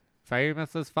Clark,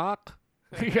 famous as fuck.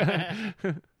 Yeah.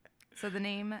 So the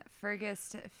name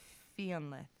Fergus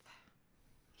Fionlith.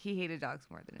 He hated dogs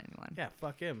more than anyone. Yeah,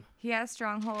 fuck him. He had a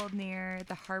stronghold near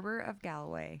the harbor of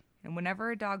Galloway, and whenever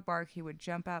a dog barked, he would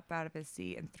jump up out of his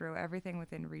seat and throw everything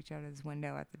within reach out of his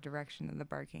window at the direction of the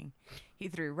barking. He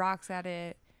threw rocks at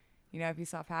it. You know, if he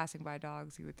saw passing by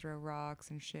dogs, he would throw rocks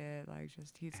and shit. Like,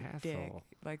 just, he's a dick. Asshole.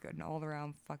 Like, an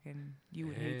all-around fucking, you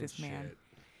would hate And this man. shit.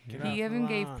 Get off He the even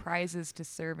gave lawn. prizes to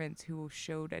servants who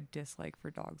showed a dislike for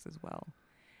dogs as well.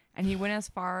 And he went as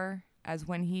far as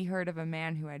when he heard of a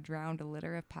man who had drowned a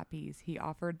litter of puppies, he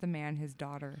offered the man his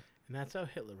daughter. And that's how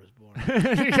Hitler was born.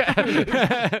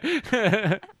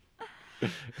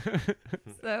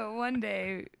 So one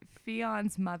day,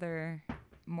 Fion's mother,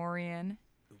 Maureen,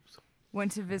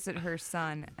 went to visit her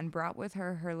son and brought with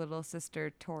her her little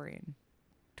sister, Torin.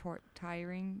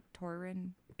 Tyrin.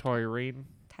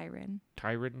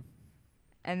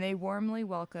 And they were warmly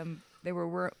welcomed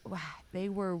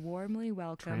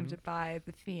by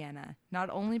the Fianna, not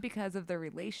only because of their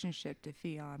relationship to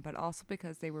Fionn, but also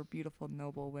because they were beautiful,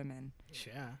 noble women.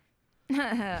 Yeah.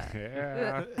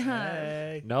 Yeah.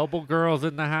 Hey. Noble girls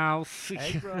in the house.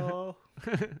 Hey, bro.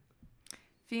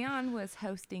 Fionn was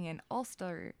hosting an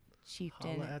Ulster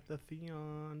chieftain Holla at the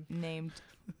Theon. named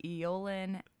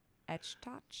Eolin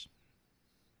Echtoch.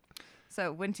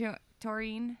 So when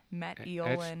Torin met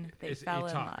Eolin, they It's fell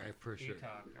in Etok, love. I'm pretty sure.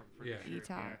 Yeah.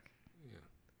 Etok.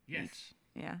 Yes.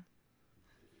 Yeah.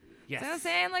 Yes. So I'm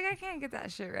saying, like, I can't get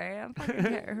that shit right. I'm fucking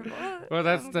terrible. Well,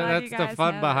 that's I'm the glad you guys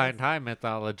fun know behind this. high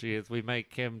mythology is we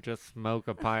make him just smoke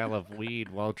a pile of weed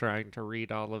while trying to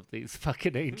read all of these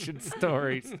fucking ancient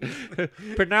stories.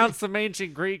 Pronounce some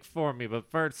ancient Greek for me, but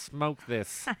first smoke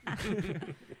this.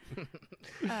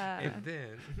 And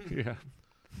then Yeah.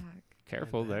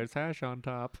 Careful, there's hash on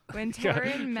top. When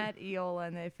Torin met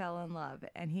Eolin, they fell in love,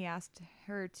 and he asked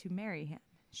her to marry him.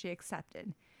 She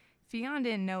accepted. Fionn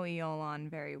didn't know Eolin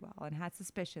very well and had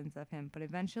suspicions of him, but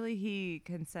eventually he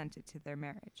consented to their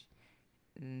marriage.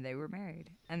 And they were married,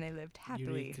 and they lived You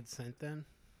happily need consent then?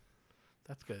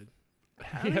 That's good.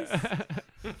 at least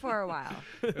for a while.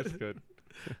 That's good.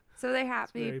 So they're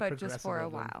happy, very but just for a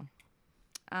progressive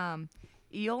while.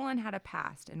 Eolin had a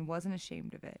past and wasn't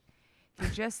ashamed of it. He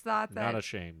just thought that Not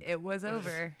ashamed. it was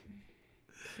over.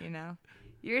 You know,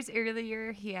 years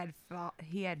earlier he had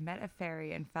met a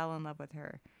fairy and fell in love with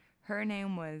her. Her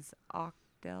name was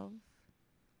Octalive.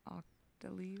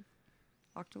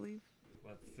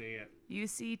 Let's see it.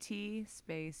 UCT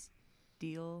space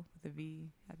deal with a V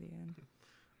at the end.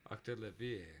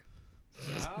 Octalevier.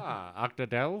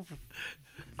 Octadelve?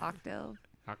 Octave.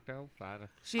 Octel?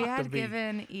 She had Octavie.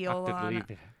 given Eolin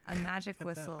Octavie. a magic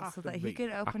whistle so that he Octavie.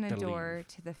 could open a Octaleave. door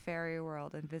to the fairy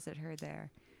world and visit her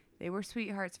there. They were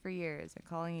sweethearts for years and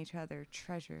calling each other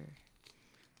treasure.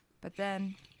 But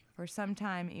then, for some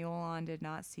time, Eolin did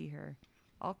not see her.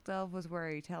 Octave was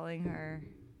worried, telling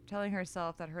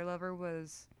herself that her lover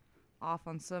was off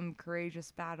on some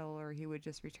courageous battle or he would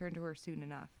just return to her soon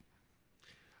enough.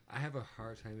 I have a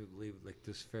hard time to believe like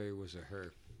this fairy was a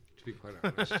her. To be quite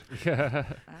honest. Oh.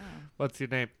 What's your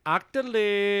name?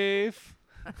 Octaleaf.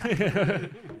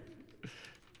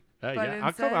 Yeah, I'll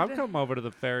instead- come over to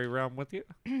the fairy realm with you.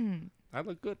 I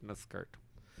look good in a skirt.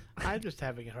 I'm just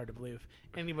having it hard to believe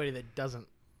anybody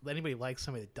likes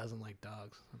somebody that doesn't like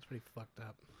dogs. That's pretty fucked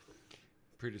up.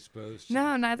 Predisposed.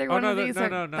 No, neither Oh one no, of these are.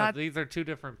 no! that- These are two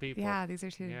different people. yeah, these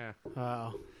are two. Yeah. Oh.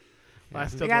 Well, I Yeah.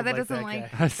 still The guy don't that like doesn't that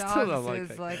like guy. I still don't dogs like is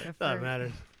that like a Doesn't Fergus.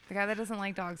 matter. The guy that doesn't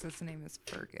like dogs, his name is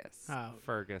Fergus. Oh,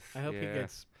 Fergus. I hope he yeah.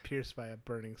 gets pierced by a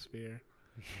burning spear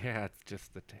Yeah, it's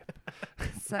just the tip.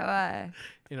 So,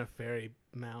 in a fairy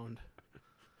mound.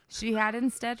 she had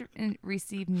instead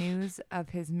received news of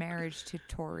his marriage to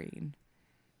Torin.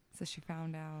 So she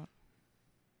found out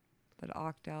that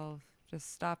Octave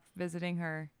just stopped visiting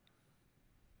her.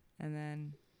 And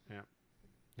then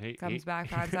He comes back,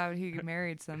 finds out he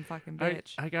married some fucking I,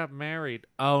 bitch. I got married.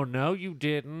 Oh no, you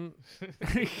didn't.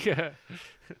 Yeah.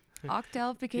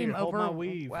 Octave became Here, hold my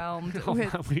weave. overwhelmed Oh,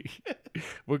 with mommy.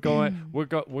 We're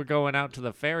going out to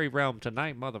the fairy realm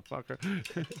tonight, motherfucker.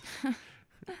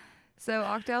 So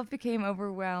Octave became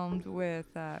overwhelmed with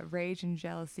rage and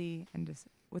jealousy,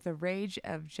 with a rage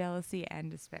of jealousy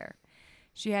and despair.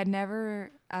 She had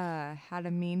never had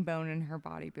a mean bone in her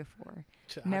body before.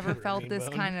 Never felt this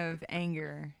kind of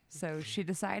anger. So she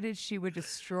decided she would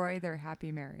destroy their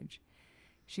happy marriage.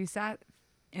 She sat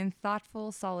in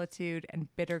thoughtful solitude and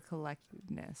bitter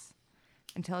collectedness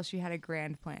until she had a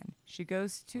grand plan. She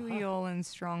goes to Eolin's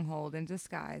stronghold in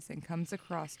disguise and comes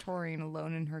across Torin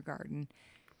alone in her garden.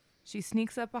 She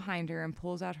sneaks up behind her and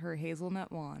pulls out her hazelnut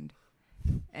wand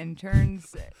and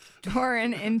turns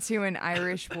Torin into an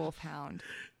Irish wolfhound.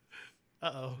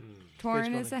 Uh-oh. Torin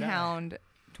gonna is a die. hound.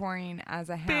 Torin as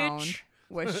a hound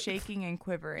was shaking and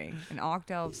quivering, and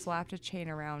Octave slapped a chain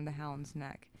around the hound's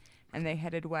neck, and they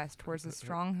headed west towards the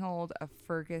stronghold of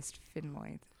Fergus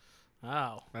Finloith.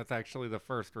 Oh. That's actually the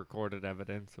first recorded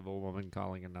evidence of a woman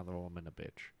calling another woman a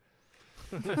bitch.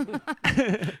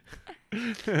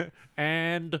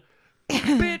 And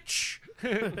Bitch!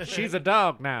 She's a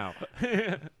dog now.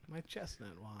 My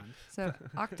chestnut wand. So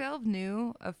Octelve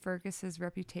knew of Fergus's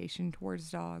reputation towards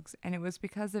dogs, and it was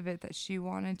because of it that she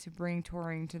wanted to bring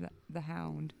Taurine to the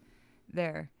Hound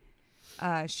there.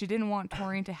 She didn't want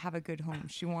Taurine to have a good home.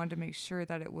 She wanted to make sure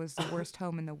that it was the worst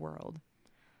home in the world.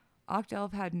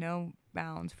 Octelve had no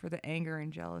bounds for the anger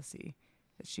and jealousy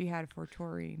that she had for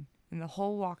Taurine. In the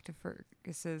whole walk to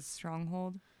Fergus's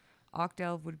stronghold,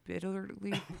 Octelve would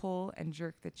bitterly pull and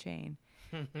jerk the chain,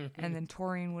 and then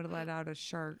Taurine would let out a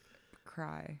sharp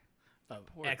cry. Of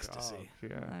ecstasy. Yeah.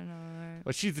 I know, right?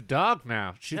 Well, she's a dog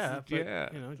now. She's Yeah, but, yeah.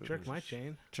 jerk my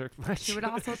chain. Jerk my She would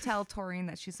also tell Taurine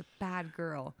that she's a bad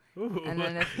girl. Ooh, And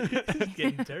then it's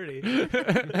getting dirty.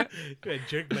 Go ahead,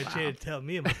 jerk my chain and tell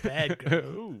me I'm a bad girl.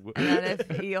 Ooh. And that if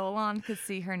Iolon could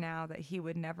see her now, that he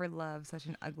would never love such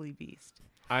an ugly beast.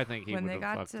 I think he When would they have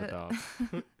got fucked the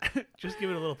to- dog. Just give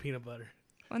it a little peanut butter.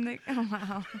 When they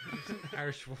wow,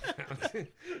 Irish Wolfhound.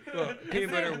 Well,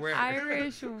 peanut butter where?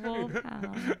 Irish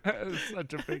Wolfhound.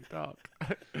 Such a big dog.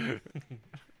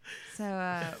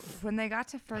 So when they got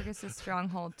to Fergus's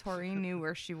stronghold, Taurine knew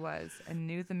where she was and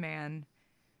knew the man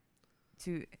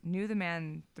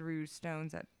threw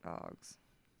stones at dogs,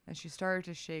 and she started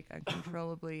to shake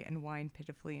uncontrollably and whine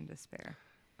pitifully in despair.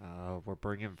 We're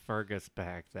bringing Fergus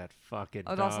back, that fucking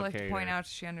I would dog also like to point hater. out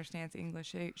she understands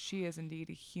English. She is indeed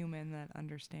a human that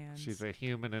understands. She's a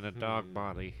human in a dog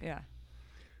body. Yeah.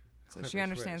 So she Clever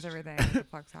understands twist. everything what the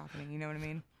fuck's happening. You know what I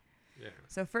mean? Yeah.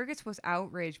 So Fergus was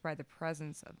outraged by the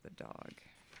presence of the dog.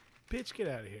 Bitch, get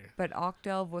out of here. But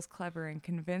Octelve was clever and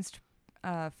convinced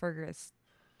Fergus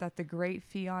that the great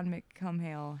Fionn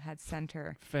McCumhale had sent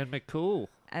her, Finn McCool.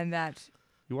 and that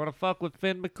You want to fuck with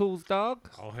Finn McCool's dog?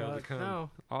 All hell to Fuck come. no.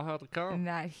 I'll have to come. and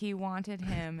that he wanted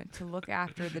him to look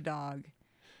after the dog.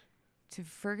 To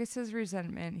Fergus's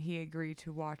resentment, he agreed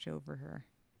to watch over her.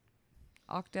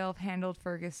 Octelve handed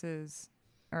Fergus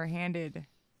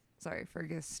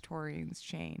Taurine's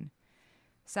chain.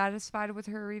 Satisfied with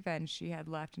her revenge, she had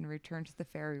left and returned to the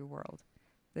fairy world.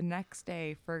 The next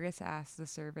day, Fergus asked the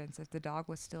servants if the dog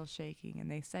was still shaking,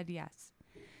 and they said yes.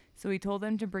 So he told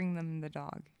them to bring them the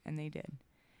dog, and they did.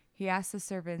 He asked the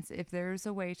servants if there was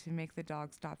a way to make the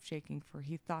dog stop shaking, for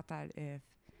he thought that if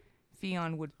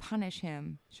Fionn would punish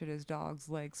him should his dog's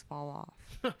legs fall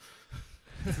off.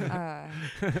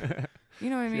 You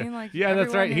know what I mean? Like Yeah, that's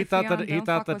everyone right. He knew thought Fionn, that he don't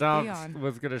thought fuck the with dog Fionn.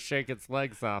 was gonna shake its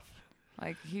legs off.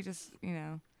 Like he just,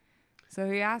 So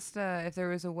he asked if there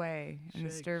was a way, and the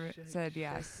Shake, servant shake, said shake,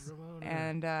 yes. Ramona.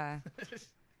 And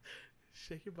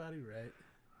Shake your body right.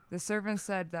 the servant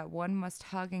said that one must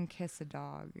hug and kiss a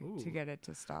dog to Ooh. get it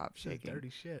to stop This is shaking. dirty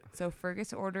shit. So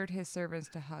Fergus ordered his servants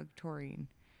to hug Taurine.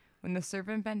 When the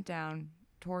servant bent down,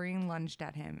 Taurine lunged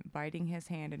at him, biting his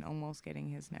hand and almost getting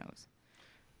his nose.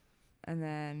 And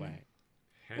then Wait.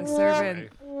 the Hands servant,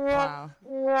 away.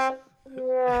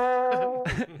 wow.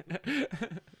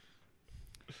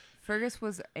 Fergus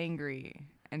was angry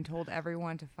and told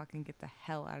everyone to fucking get the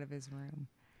hell out of his room.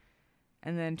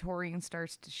 And then Taurine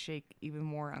starts to shake even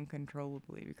more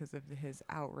uncontrollably because of his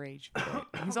outrage.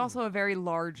 He's also a very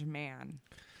large man.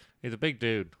 He's a big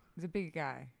dude. He's a big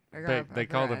guy. They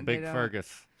called him Big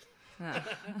Fergus.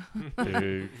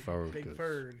 Big Fergus. Big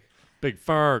Ferg. Big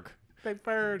Ferg. Big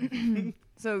Ferg.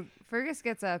 So Fergus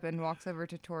gets up and walks over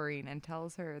to Taurine and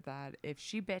tells her that if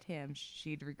she bit him,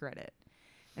 she'd regret it.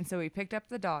 And so he picked up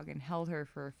the dog and held her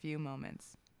for a few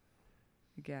moments.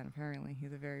 Again, apparently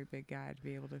he's a very big guy to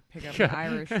be able to pick up an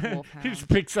Irish He wolfhound. just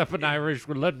picks up an Irish.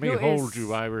 Well, let me Who hold is,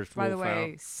 you, Irish By the wolfhound.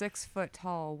 way, 6 foot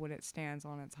tall when it stands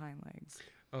on its hind legs.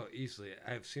 Oh, easily.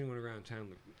 I've seen one around town,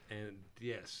 and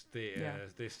yes, they Yeah.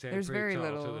 they stand There's pretty very tall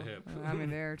little. to the hip. I mean,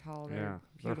 they're tall. They're Yeah,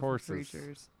 they're beautiful horses.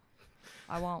 creatures.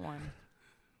 I want one.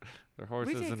 They're We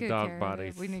horses take and good dog care of it.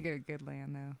 bodies. We need to get a good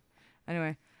land, though.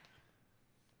 Anyway.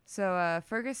 So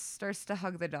Fergus starts to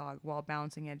hug the dog while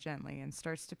bouncing it gently and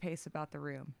starts to pace about the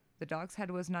room. The dog's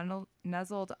head was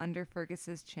nuzzled under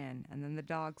Fergus's chin, and then the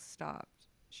dog stopped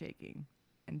shaking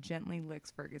and gently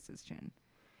licks Fergus's chin.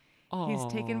 He's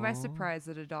taken by surprise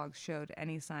that a dog showed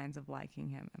any signs of liking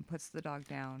him and puts the dog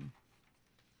down.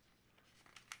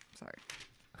 Sorry.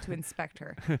 To inspect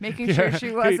her, making sure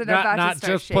she wasn't about not to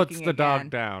start just shaking puts the again. dog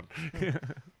down.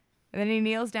 And then he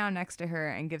kneels down next to her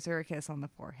and gives her a kiss on the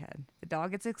forehead. The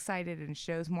dog gets excited and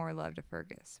shows more love to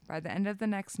Fergus. By the end of the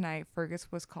next night, Fergus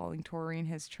was calling Taurine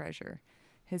his treasure,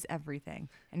 his everything.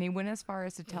 And he went as far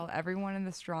as to tell everyone in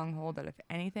the stronghold that if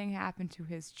anything happened to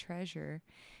his treasure,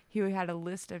 he had a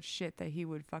list of shit that he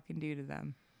would fucking do to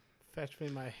them. Fetch me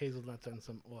my hazelnuts and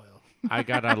some oil. I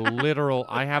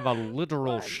have a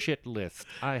literal shit list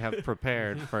I have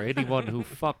prepared for anyone who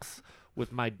fucks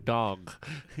with my dog.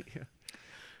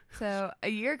 So a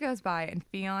year goes by, and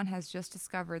Fionn has just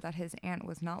discovered that his aunt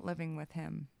was not living with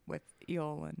him, with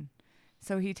Eolin.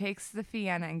 So he takes the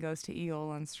Fianna and goes to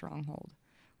Eolin's stronghold.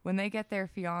 When they get there,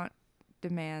 Fionn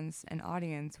demands an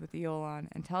audience with Eolin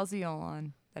and tells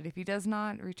Eolin that if he does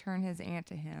not return his aunt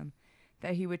to him,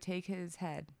 that he would take his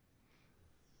head.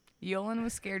 Eolin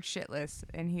was scared shitless,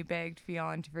 and he begged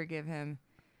Fionn to forgive him,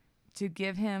 to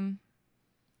give him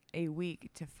a week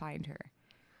to find her.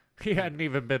 He hadn't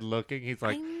even been looking. He's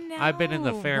like, I I've been in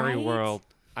the know, fairy right? world.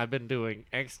 I've been doing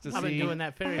ecstasy I've been doing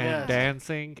that fairy and dance.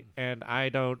 dancing, and I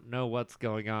don't know what's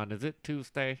going on. Is it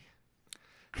Tuesday?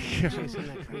 Chasing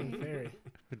that green fairy.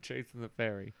 Chasing the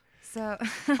fairy. So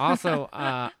Also,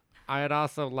 I'd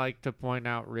also like to point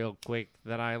out real quick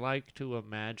that I like to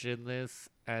imagine this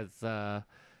as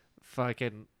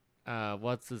fucking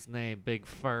what's his name, Big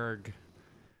Ferg,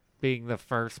 being the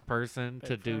first person to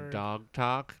Big do Ferg. dog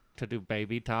talk, to do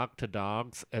baby talk to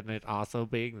dogs, and it also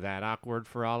being that awkward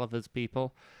for all of his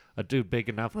people. A dude big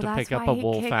enough well, to that's pick up why a he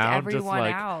wolfhound, kicked just everyone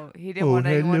like, out. He didn't want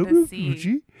anyone to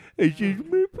see. It's just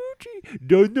my Poochie.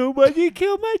 Don't nobody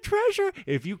kill my treasure.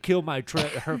 If you kill my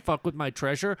fuck with my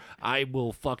treasure, I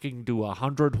will fucking do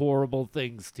 100 horrible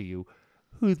things to you.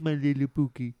 Who's my little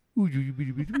Pookie? That's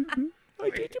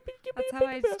how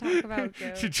I just talk about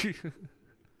goats.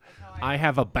 I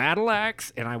have a battle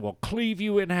axe and I will cleave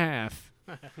you in half.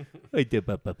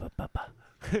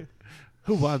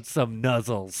 Who wants some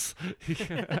nuzzles?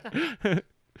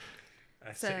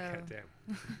 I So- say,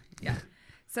 goddamn. Yeah.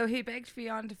 So he begged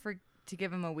Fionn to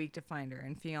give him a week to find her,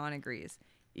 and Fionn agrees.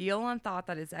 Eolin thought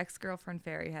that his ex-girlfriend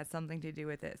fairy had something to do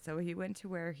with it, so he went to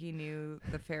where he knew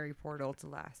the fairy portal to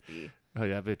last be. Oh,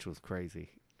 that bitch was crazy.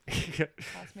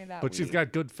 Pass me that But she's weed.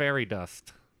 got good fairy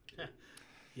dust.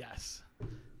 Yes.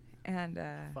 And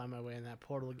Find my way in that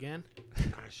portal again.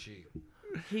 She.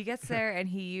 he gets there and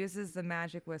he uses the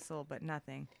magic whistle, but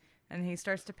nothing. And he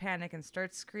starts to panic and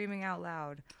starts screaming out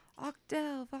loud,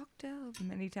 "Ocdelve, Ocdelve,"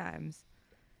 many times,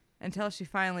 until she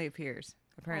finally appears.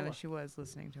 Apparently Holla. she was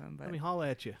listening to him, but Let me holla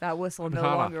at you. that whistle no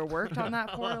Holla. longer worked on that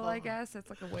portal, I guess. It's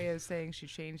like a way of saying she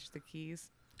changed the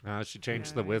keys. She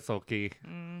changed the Yeah. whistle key.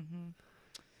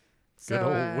 So, Good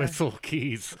old whistle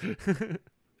keys.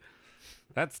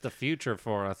 That's the future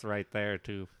for us right there,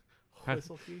 too.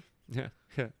 Whistle key. Yeah.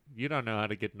 You don't know how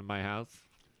to get into my house.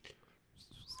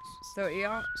 So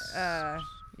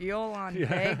Eolin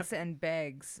begs and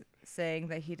begs, saying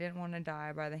that he didn't want to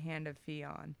die by the hand of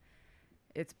Fionn.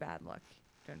 It's bad luck,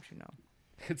 don't you know?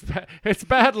 It's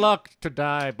bad luck to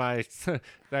die by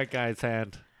that guy's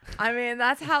hand. I mean,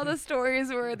 that's how the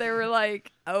stories were. They were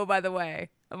like, "Oh, by the way,"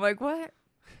 I'm like, "What?"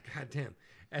 Goddamn.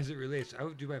 As it relates, I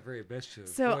would do my very best to.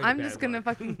 So avoid I'm bad just gonna luck.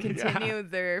 fucking continue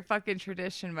their fucking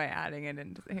tradition by adding it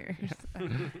into here.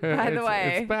 By the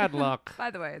way, It's bad luck.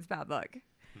 by the way, it's bad luck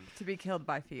to be killed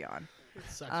by Fionn. It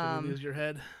sucks when you lose your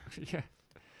head. Yeah.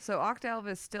 So Ocdelve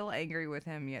is still angry with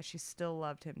him, yet she still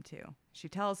loved him too. She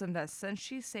tells him that since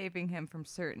she's saving him from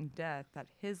certain death, that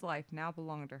his life now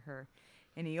belonged to her,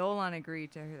 and Eolin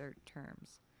agreed to her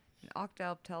terms. And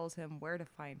Ocdelve tells him where to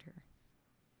find her.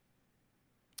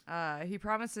 He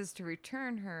promises to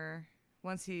return her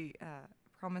once to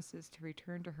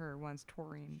her once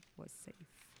Taurine was safe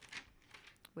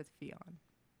with Fionn.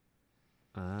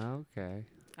 Okay.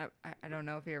 I don't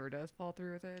know if he ever does fall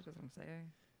through with it. It doesn't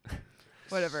say.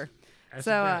 Whatever. As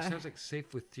So, a matter, sounds like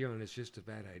safe with Theon is just a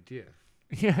bad idea.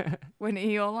 Yeah. When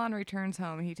Eolin returns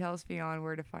home, he tells Fionn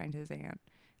where to find his aunt,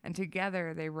 and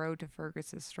together they rode to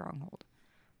Fergus's stronghold.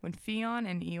 When Fionn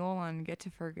and Eolin get to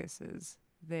Fergus's,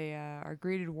 they are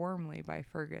greeted warmly by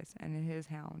Fergus and his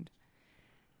hound.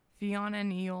 Fionn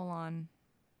and Eolin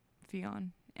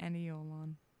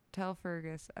tell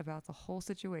Fergus about the whole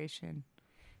situation,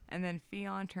 and then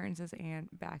Fionn turns his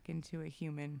aunt back into a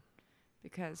human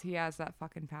because he has that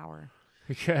fucking power.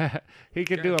 Yeah. He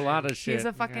can do a lot of shit. He's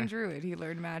a fucking Yeah. druid. He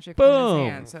learned magic from his Boom.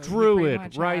 aunt. So he pretty Druid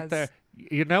much right has there.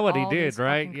 You know what he all did, these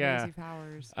right? fucking Yeah. crazy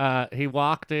powers. He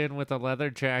walked in with a leather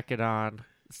jacket on,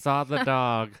 saw the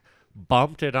dog,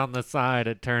 bumped it on the side,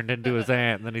 it turned into his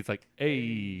aunt, and then he's like,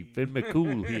 "Hey, Finn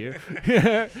McCool here.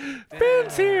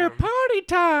 Finn's here, party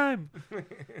time."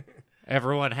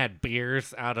 Everyone had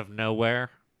beers out of nowhere.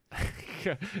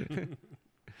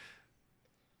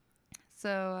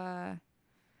 So,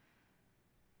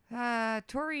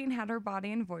 Taurine had her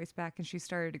body and voice back, and she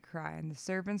started to cry, and the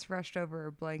servants rushed over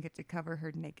her blanket to cover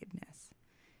her nakedness.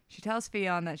 She tells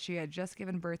Fionn that she had just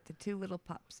given birth to 2 little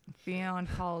pups, and Fionn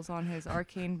calls on his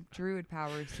arcane druid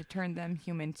powers to turn them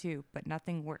human too, but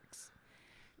nothing works.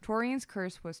 Taurine's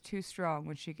curse was too strong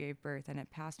when she gave birth, and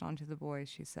it passed on to the boys,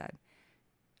 she said.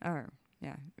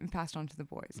 Yeah, and passed on to the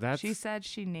boys. That's- She said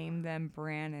she named them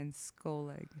Bran and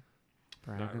Skoleg.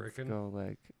 Brandon reckon.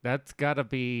 Skoleg. That's gotta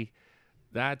be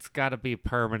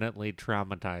permanently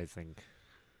traumatizing.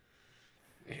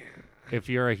 If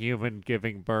you're a human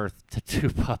giving birth to 2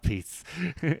 puppies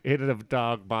in a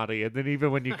dog body, and then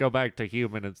even when you go back to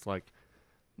human, it's like,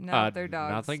 No, they're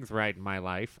dogs. nothing's right in my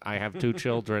life. I have 2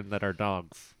 children that are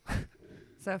dogs.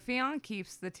 So Fionn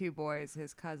keeps the 2 boys,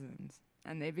 his cousins,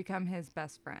 and they become his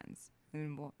best friends.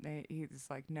 And he's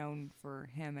like known for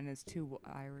him and his 2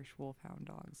 Irish wolfhound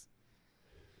dogs.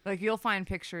 Like you'll find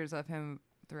pictures of him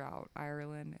throughout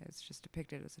Ireland. It's just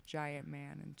depicted as a giant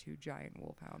man and 2 giant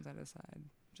wolfhounds at his side.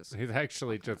 Just He's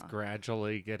actually just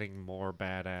gradually getting more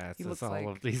badass He as looks all like-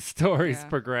 of these stories yeah.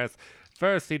 progress.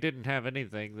 First, he didn't have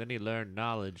anything. Then he learned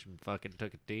knowledge and fucking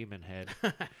took a demon head.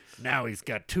 Now he's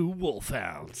got 2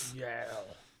 wolfhounds. Yeah.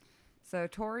 So I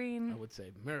Toreen would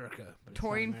say America. But it's not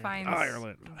Toreen America. finds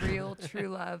Ireland. real true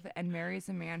love and marries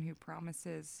a man who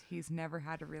promises he's never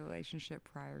had a relationship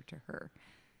prior to her.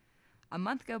 A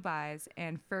month goes by,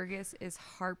 and Fergus is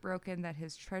heartbroken that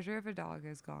his treasure of a dog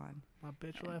is gone. My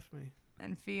bitch left me.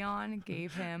 And Fionn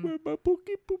gave him,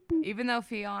 even though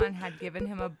Fionn had given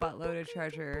him a buttload of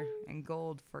treasure and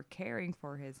gold for caring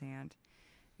for his hand,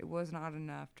 it was not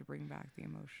enough to bring back the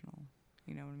emotional.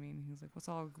 You know what I mean? He was like,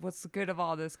 what's the good of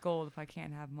all this gold if I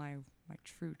can't have my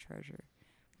true treasure?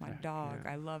 My dog.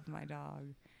 yeah. I love my dog.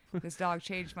 This dog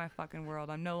changed my fucking world.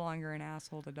 I'm no longer an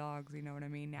asshole to dogs. You know what I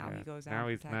mean? Now Yeah. he goes out Now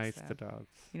and he's protects nice them. to dogs.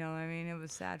 You know what I mean? It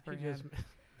was sad for He him.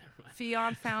 just-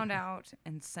 Fionn found out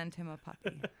and sent him a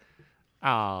puppy.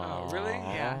 Oh, really?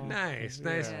 Yeah. Nice.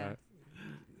 Yeah.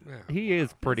 Yeah. He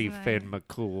is pretty Isn't Finn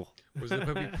McCool. Was the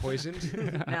puppy poisoned?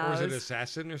 No, or was it it was-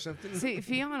 assassin or something? See,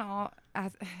 Fionn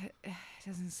it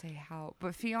doesn't say how,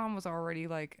 but Fionn was already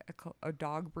like a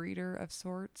dog breeder of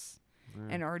sorts,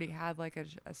 and already had like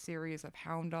a series of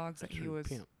hound dogs that he True was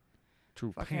pimp.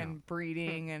 True fucking pimp.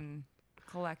 breeding and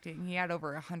collecting. He had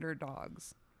over 100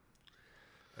 dogs.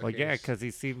 Well, Okay, yeah, s- because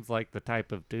he seems like the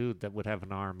type of dude that would have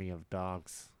an army of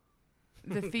dogs.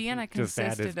 The Fianna Just at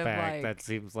his consisted of back. like That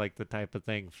seems like the type of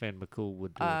thing Finn McCool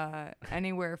would do.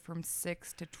 anywhere from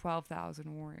 6,000 to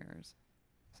 12,000 warriors.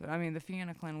 So I mean, the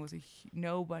Fianna clan was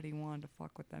nobody wanted to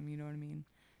fuck with them. You know what I mean?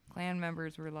 Clan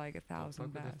members were like Don't 1,000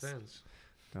 fuck with the best. fence.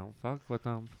 Don't fuck with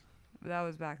them. But that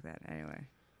was back then, anyway.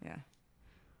 Yeah.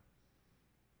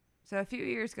 So a few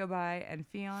years go by, and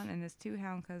Fionn and his 2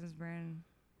 hound cousins, Bran,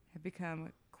 have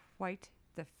become quite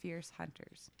the fierce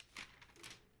hunters.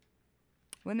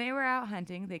 When they were out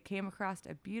hunting, they came across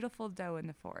a beautiful doe in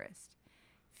the forest.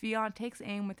 Fionn takes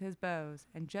aim with his bows,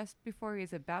 and just before he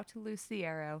is about to loose the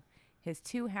arrow, his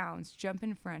 2 hounds jump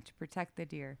in front to protect the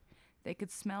deer. They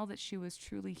could smell that she was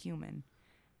truly human.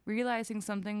 Realizing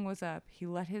something was up, he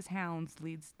let his hounds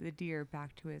lead the deer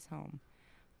back to his home.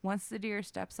 Once the deer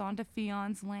steps onto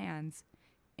Fionn's lands,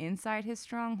 inside his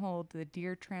stronghold, the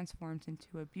deer transforms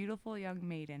into a beautiful young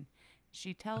maiden.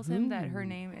 She tells him that her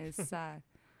name is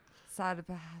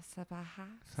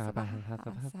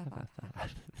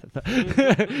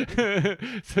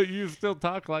So you still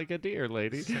talk like a deer,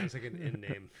 lady. Sounds like an inn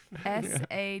name. Sadbh.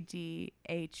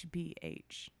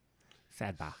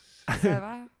 Sadba.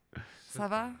 Saba?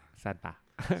 Saba? Sadba.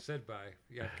 Said by.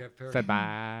 Yeah, Cat Perry.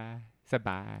 Sadba.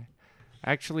 Sadba.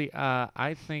 Actually,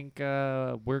 I think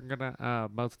we're gonna.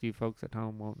 Most of you folks at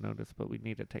home won't notice, but we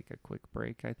need to take a quick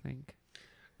break. I think.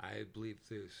 I believe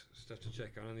there's stuff to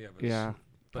check on the others. Yeah.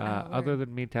 But Other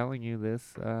than me telling you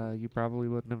this, you probably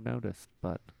wouldn't have noticed,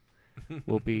 but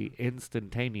we'll be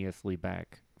instantaneously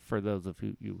back for those of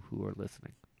you who are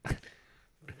listening.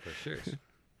 for sure.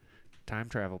 Time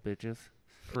travel, bitches.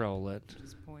 Roll it. At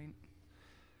this point.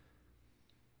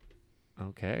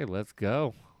 Okay, let's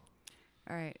go.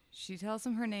 All right. She tells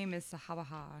him her name is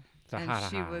Sahabaha, and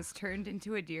she Sahabaha. was turned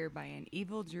into a deer by an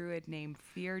evil druid named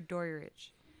Fear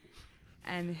Doirich.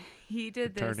 And he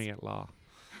did this Attorney at law.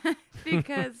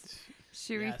 because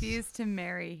she Yes. refused to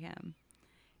marry him.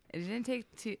 It didn't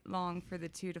take too long for the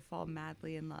 2 to fall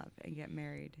madly in love and get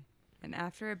married. And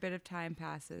after a bit of time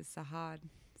passes, Sabahad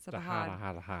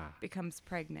becomes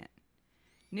pregnant.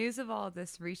 News of all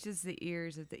this reaches the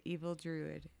ears of the evil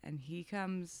druid, and he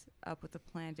comes up with a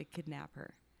plan to kidnap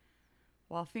her.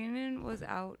 While Fionn was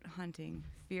out hunting,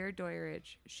 Fear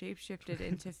Doirich shapeshifted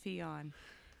into Fionn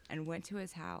and went to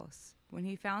his house. When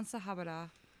he found Sahabada,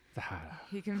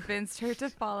 he convinced her to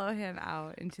follow him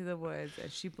out into the woods,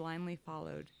 and she blindly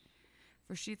followed,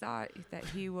 for she thought that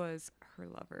he was her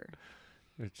lover.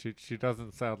 She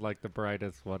doesn't sound like the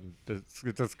brightest one.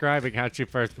 Describing how she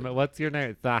first met. What's your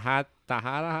name? But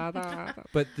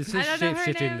this I is don't know her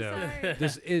shape-shifting, name, though. sorry.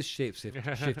 This is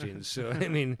shape-shifting, so, I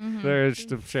mean... There is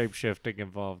some shape shifting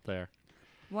involved there.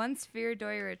 Once Fear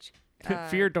Doyrich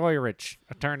Fear Doyrich,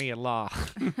 attorney at law.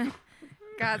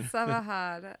 got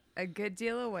Savahad a good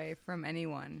deal away from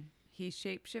anyone, he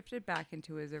shapeshifted back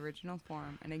into his original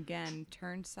form and again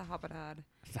turned Sahabad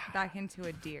back into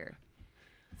a deer.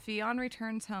 Fionn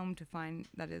returns home to find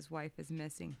that his wife is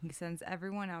missing. He sends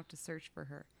everyone out to search for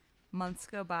her. Months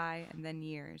go by and then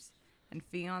years, and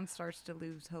Fionn starts to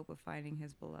lose hope of finding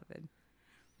his beloved.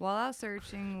 While out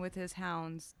searching with his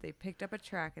hounds, they picked up a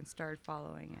track and started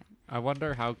following it. I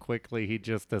wonder how quickly he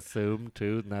just assumed,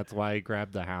 too, and that's why he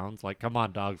grabbed the hounds. Like, come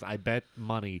on, dogs. I bet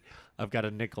money I've got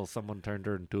a nickel someone turned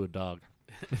her into a dog.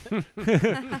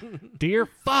 Deer?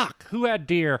 Fuck! Who had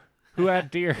deer? Who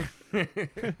had deer?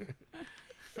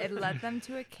 It led them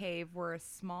to a cave where a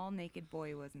small naked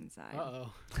boy was inside.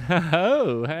 Uh-oh.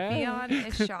 Oh, hey. Fionn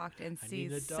is shocked and I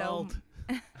need an sees so...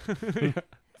 adult.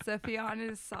 So Fionn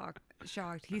is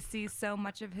shocked. He sees so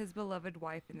much of his beloved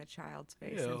wife in the child's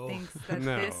face Ew. and thinks that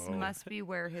No. this must be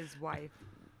where his wife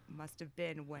must have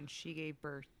been when she gave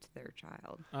birth to their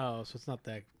child. Oh, so it's not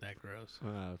that gross.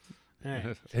 All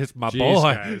right. It's my Jeez,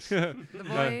 boy. guys. The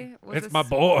boy was It's my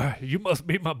boy. You must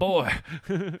be my boy.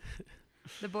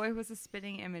 The boy was a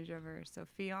spitting image of her, so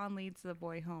Fionn leads the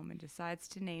boy home and decides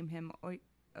to name him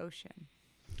Ocean.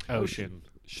 Ocean.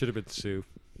 Should have been Sue.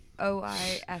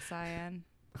 Oisin.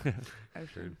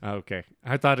 Ocean. Okay.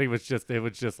 I thought it was just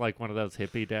like one of those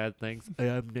hippie dad things. Hey,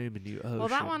 I'm naming you Ocean. Well,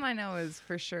 that one I know is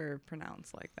for sure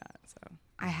pronounced like that, so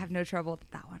I have no trouble with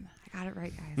that one. I got it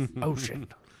right, guys. Ocean.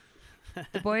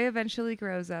 The boy eventually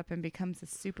grows up and becomes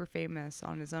super famous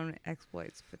on his own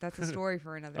exploits, but that's a story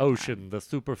for another time. Ocean, the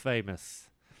super famous.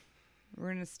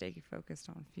 We're gonna stay focused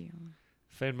on Fionn.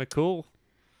 Finn McCool.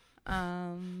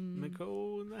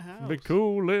 Nicole in the house.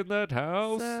 McCool in that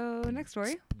house. So, next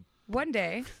story. One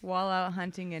day, while out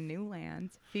hunting in new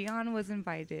lands, Fionn was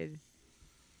invited.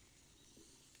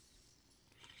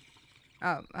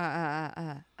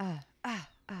 I'm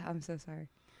so sorry.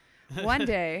 One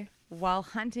day, while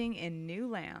hunting in new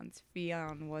lands,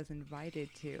 Fionn was invited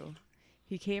to.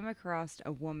 He came across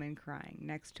a woman crying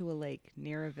next to a lake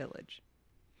near a village.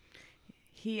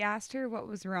 He asked her what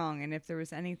was wrong and if there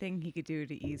was anything he could do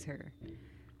to ease her.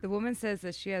 The woman says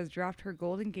that she has dropped her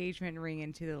gold engagement ring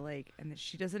into the lake and that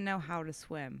she doesn't know how to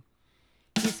swim.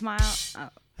 He smiled.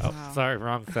 Oh, sorry,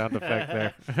 wrong sound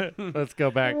effect there. Let's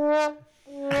go back.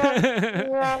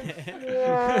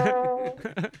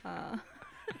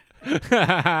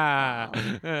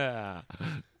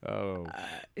 Oh.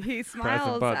 He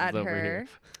smiles buttons at over her here.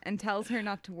 and tells her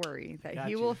not to worry, that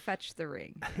he will fetch the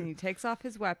ring. And he takes off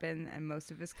his weapon and most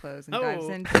of his clothes and dives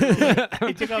into the lake.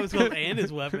 He took off his glove and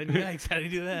his weapon. Yikes, how did he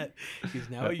do that? He's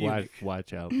now a eunuch.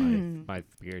 Watch out, my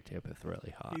spear tip is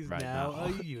really hot He's right now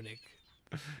now. a eunuch.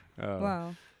 Oh.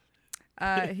 Wow.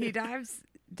 He dives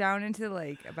down into the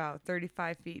lake about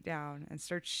 35 feet down and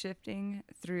starts shifting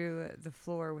through the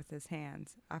floor with his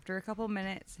hands. After a couple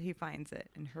minutes, he finds it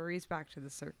and hurries back to the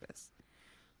surface.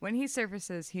 When he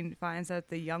surfaces, he finds that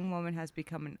the young woman has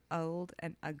become old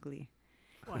and ugly.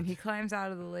 When he climbs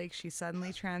out of the lake, she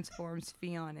suddenly transforms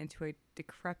Fionn into a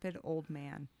decrepit old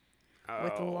man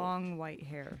with long white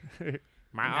hair.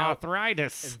 My Now-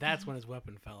 arthritis. And that's when his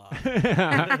weapon fell off.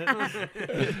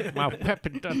 My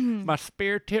weapon my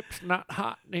spear tip's not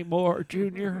hot anymore,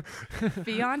 Junior.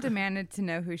 Fionn demanded to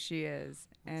know who she is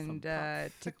and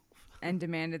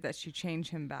demanded that she change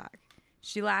him back.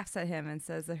 She laughs at him and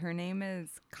says that her name is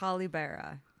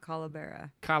Calavera,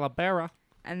 Calavera.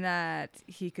 and that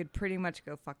he could pretty much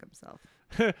go fuck himself.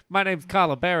 My name's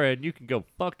Calavera, and you can go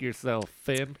fuck yourself,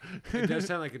 Finn. It does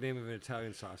sound like the name of an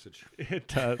Italian sausage. It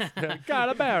does.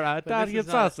 Calavera, But Italian this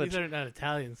is not- sausage. These are not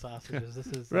Italian sausages. This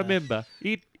is Remember,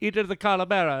 eat the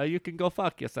Calavera, you can go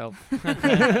fuck yourself.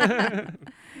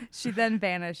 She then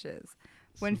vanishes.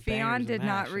 When Some Fionn bangers did and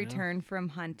not mash, you know? return from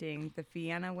hunting, the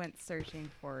Fianna went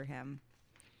searching for him.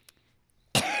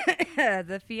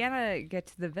 The Fianna get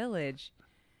to the village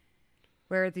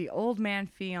where the old man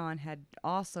Fionn had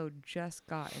also just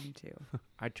gotten to.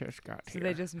 I just got So here.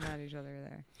 they just met each other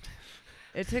there.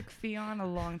 It took Fionn a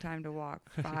long time to walk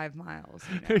 5 miles.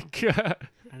 You know?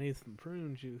 I need some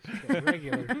prune juice.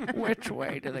 Regular. Which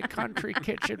way to the country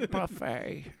kitchen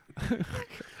buffet?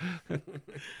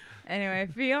 Anyway,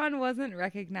 Fionn wasn't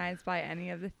recognized by any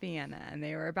of the Fianna, and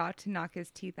they were about to knock his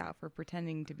teeth out for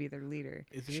pretending to be their leader.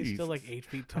 Isn't he still like Jesus. 8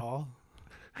 feet tall?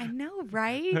 I know,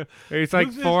 right? He's like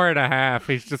 4.5.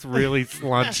 He's just really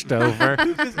slunched over.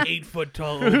 This 8-foot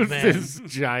tall old Who's man. this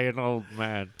giant old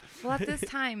man? Well, at this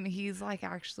time, he's like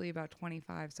actually about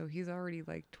 25, so he's already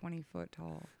like 20 foot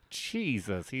tall.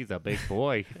 Jesus, he's a big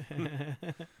boy.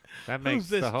 That makes Who's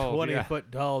this the whole 20-foot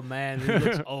tall man who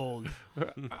looks old?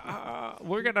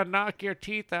 We're gonna knock your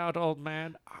teeth out, old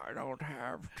man. I don't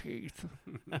have teeth.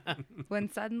 When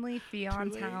suddenly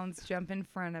Fion's hounds jump in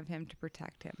front of him to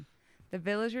protect him. The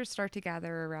villagers start to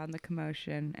gather around the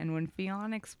commotion, and when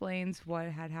Fion explains what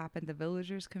had happened, the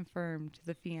villagers confirm to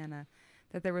the Fianna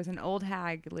that there was an old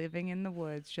hag living in the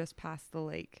woods just past the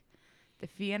lake. The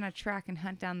Fianna track and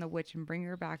hunt down the witch and bring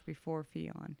her back before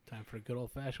Fionn. Time for a good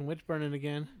old-fashioned witch burning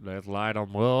again. Let's light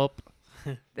 'em up.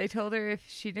 They told her if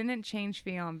she didn't change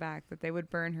Fionn back, that they would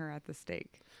burn her at the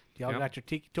stake. Y'all Yep. got your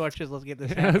tiki torches? Let's get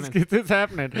this Yeah, let's happening. get this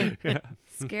happening. Yeah.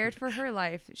 Scared for her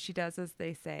life, she does as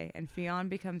they say, and Fionn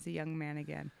becomes a young man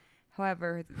again.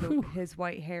 However, his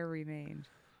white hair remained.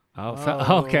 Oh,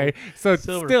 Oh, okay. So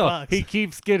Silver still, Fox. he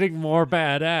keeps getting more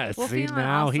badass. Well, See, Fionn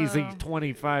now he's a also-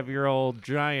 25-year-old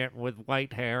giant with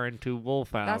white hair and 2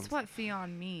 wolfhounds. That's what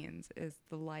Fionn means, is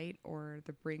the light or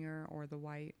the bringer or the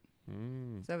white.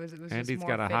 So it was And just he's more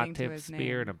got a fitting to hot-tip his spear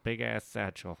name. and a big-ass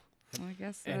satchel. Well, I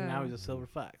guess And now he's a silver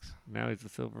fox. Now he's a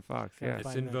silver fox. Yeah. Yeah, It's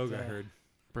Find in that, vogue, I heard.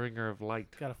 bringer of light.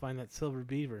 Gotta find that silver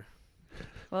beaver.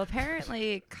 Well,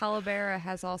 apparently, Calavera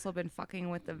has also been fucking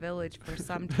with the village for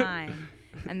some time,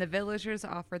 and the villagers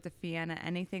offered the Fianna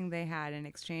anything they had in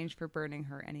exchange for burning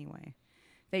her anyway.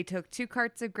 They took 2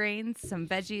 carts of grains, some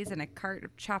veggies, and a cart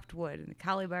of chopped wood, and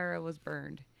Calavera was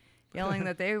burned, yelling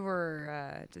that they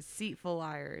were deceitful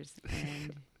liars.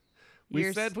 And We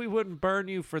years- said we wouldn't burn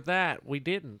you for that. We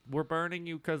didn't. We're burning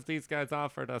you because these guys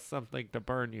offered us something to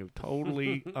burn you.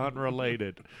 Totally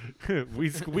unrelated. we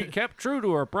kept true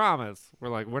to our promise. We're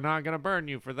like, we're not going to burn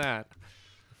you for that.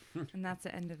 and that's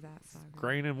the end of that saga.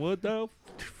 Grain and wood, though,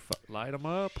 light them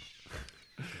up.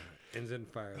 Ends in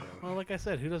fire, though. Well, like I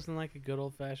said, who doesn't like a good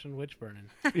old-fashioned witch burning?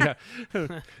 Yeah,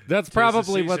 that's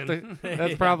probably what season.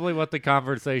 that's probably what the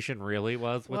conversation really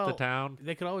was with the Well, town.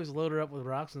 They could always load her up with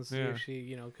rocks and see Yeah. if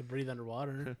she, could breathe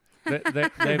underwater.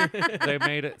 They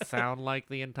made it sound like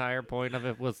the entire point of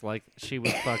it was like she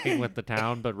was fucking with the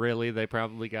town, but really they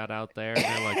probably got out there and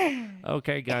they're like,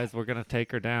 okay, guys, we're gonna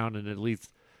take her down, and at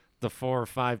least the 4 or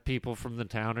 5 people from the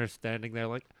town are standing there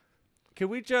like, can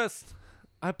we just?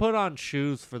 I put on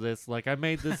shoes for this. Like, I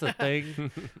made this a thing.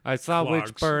 I saw witch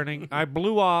Clogs. burning. I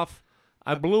blew off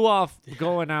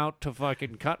going out to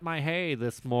fucking cut my hay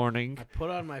this morning. I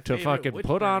put on my To favorite fucking witch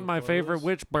put on burning my favorite clothes.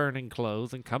 witch burning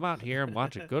clothes and come out here and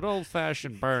watch a good old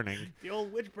fashioned burning. The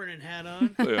old witch burning hat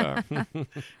on. Yeah.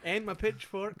 And my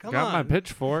pitchfork. Come Got on. my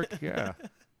pitchfork. Yeah.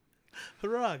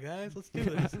 Hurrah, guys. Let's do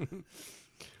this.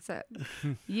 So,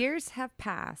 years have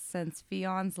passed since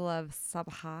Fion's love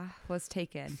Sabha was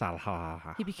taken.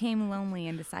 Salha. He became lonely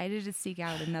and decided to seek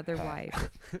out another wife.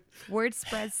 Word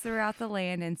spreads throughout the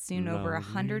land, and soon over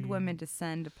 100 women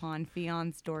descend upon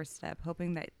Fion's doorstep,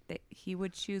 hoping that he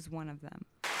would choose one of them.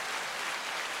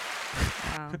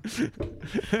 Wow.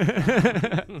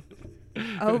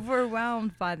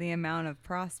 Overwhelmed by the amount of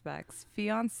prospects,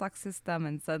 Fion sucks his thumb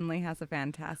and suddenly has a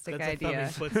fantastic That's idea. a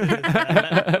thumb he puts in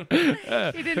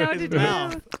his, He didn't know what to his do.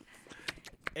 mouth.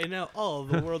 And now all of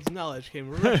the world's knowledge came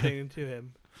rushing to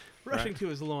him. Rushing to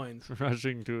his loins.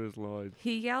 Rushing to his loins.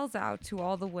 He yells out to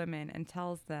all the women and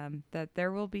tells them that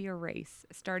there will be a race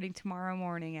starting tomorrow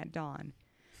morning at dawn.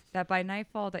 That by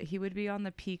nightfall that he would be on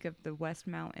the peak of the West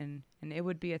Mountain, and it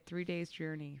would be a 3 days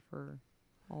journey for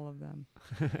all of them.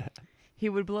 He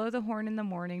would blow the horn in the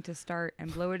morning to start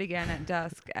and blow it again at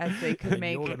dusk as they could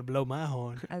make You're gonna blow my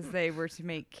horn. as they were to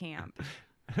make camp.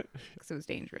 Because it was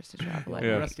dangerous to travel. Like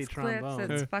over Yeah. rusty these cliffs.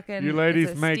 trombone. It's fucking, You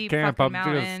ladies it's a make steep camp. fucking I'm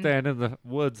just mountain. stand in the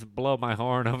woods, blow my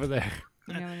horn over there.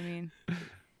 You know what I mean?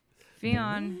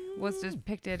 Fion was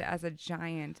depicted as a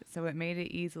giant, so it made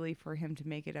it easily for him to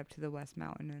make it up to the West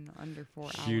Mountain in under 4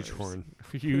 hours. Huge horn.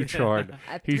 Huge horn.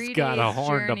 A He's 3 got a days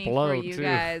horn to journey blow for you too.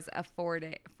 guys, a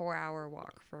 4-hour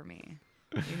walk for me.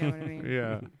 You know what I mean?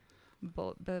 Yeah.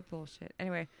 Bullshit.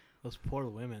 Anyway, Those poor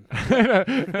women.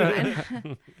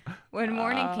 when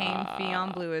morning came,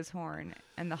 Fion blew his horn,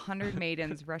 and the 100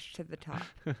 maidens rushed to the top.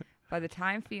 By the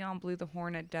time Fion blew the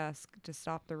horn at dusk to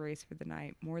stop the race for the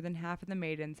night, more than half of the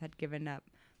maidens had given up.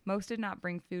 Most did not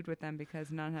bring food with them because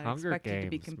none had Hunger expected to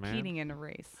be Games, man. competing in a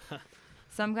race.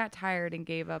 Some got tired and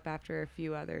gave up after a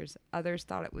few others. Others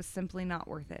thought it was simply not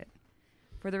worth it.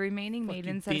 For the remaining Fuck you,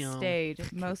 maidens that Fion.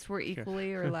 stayed, most were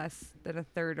equally or less than a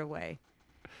third away,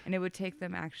 and it would take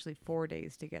them actually 4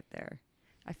 days to get there.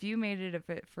 A few made it a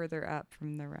bit further up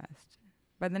from the rest.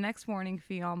 By the next morning,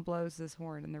 Fionn blows his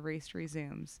horn and the race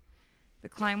resumes. The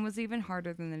climb was even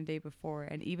harder than the day before,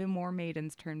 and even more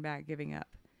maidens turned back, giving up.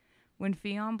 When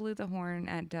Fionn blew the horn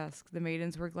at dusk, the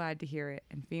maidens were glad to hear it,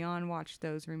 and Fionn watched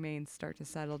those remains start to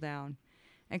settle down,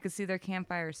 and could see their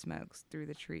campfire smokes through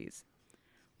the trees.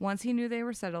 Once he knew they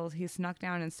were settled, he snuck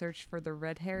down and searched for the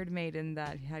red-haired maiden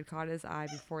that had caught his eye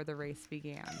before the race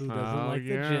began. Who doesn't like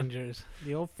yeah. the gingers?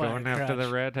 The old fire Going after the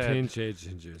crotch. redhead. Pinch-age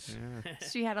gingers. Yeah.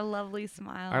 She had a lovely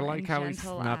smile I like and how he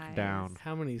gentle snuck eyes. down.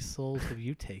 How many souls have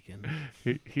you taken?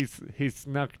 He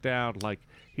snuck down like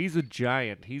he's a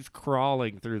giant. He's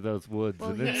crawling through those woods,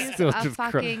 Well, and it's he's still a just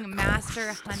fucking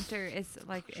master hunter. It's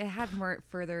like it had more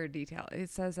further detail. It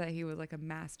says that he was like a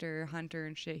master hunter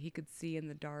and shit. He could see in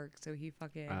the dark, so he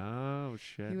fucking Oh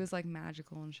shit! he was like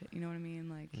magical and shit. You know what I mean?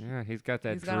 Like Yeah, he's got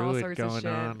that he's got all druid sorts of going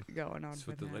shit on. going on That's with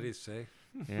what the him. ladies say.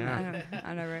 Yeah,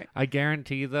 I know, right? I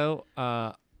guarantee though,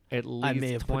 at I may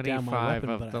least have put down my 25 weapon,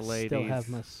 of but the I ladies, still have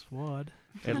my sword.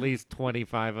 at least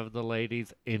 25 of the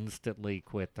ladies instantly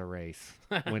quit the race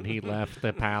when he left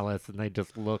the palace, and they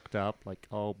just looked up like,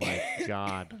 "Oh my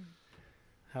god!"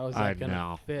 How is that I gonna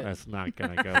know fit? that's not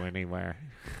gonna go anywhere.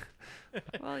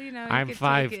 Well, you know, you I'm could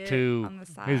take it 5'2". on the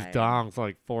side. His dong's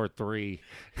like 4'3".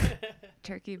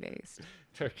 Turkey based.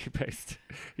 Turkey based.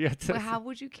 Yeah, Well, how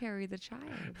would you carry the child?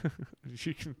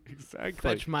 she can exactly.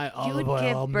 Fetch my You olive would oil.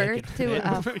 I'll give make birth it to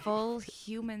fit. a full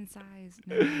human size.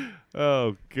 No.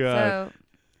 Oh god.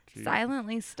 So,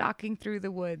 silently stalking through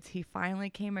the woods, he finally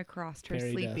came across her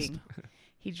Fairy sleeping.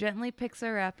 He gently picks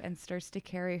her up and starts to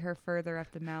carry her further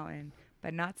up the mountain,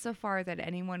 but not so far that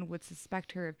anyone would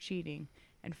suspect her of cheating,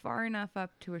 and far enough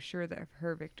up to assure of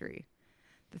her victory.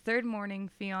 The third morning,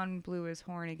 Fionn blew his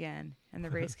horn again, and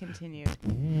the race continued.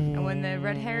 And when the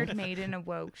red-haired maiden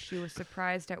awoke, she was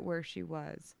surprised at where she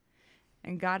was,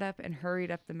 and got up and hurried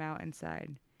up the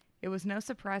mountainside. It was no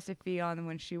surprise to Fionn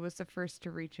when she was the first to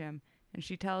reach him, and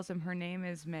she tells him her name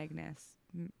is Magnus.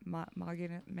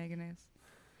 Magnus.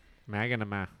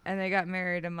 Maganama. And they got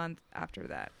married a month after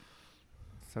that.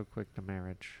 So quick to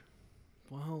marriage.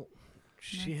 Well,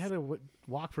 she Nice. had to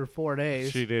walk for 4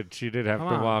 days. She did have Come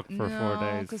to on. walk for 4 No,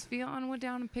 days. because Fionn went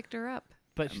down and picked her up.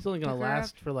 But she's only going to Pick her up.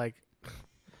 last for like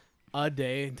a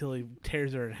day until he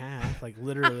tears her in half, like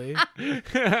literally.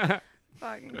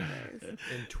 Fucking days.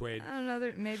 And twin.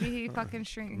 Another, maybe he fucking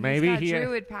shrink. Maybe He's got he-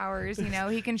 druid powers, you know.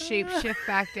 He can shape shift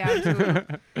back down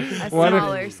to a What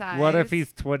smaller if, size. what if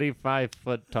he's 25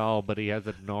 foot tall, but he has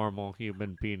a normal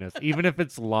human penis? Even if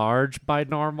it's large by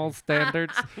normal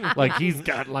standards, like he's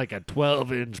got like a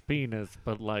 12-inch penis,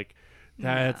 but like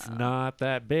that's not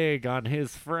that big on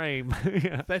his frame.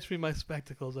 Yeah. Fetch me my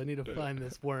spectacles. I need to find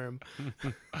this worm.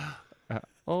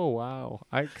 Oh wow,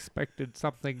 I expected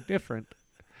something different.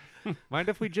 Mind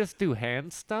if we just do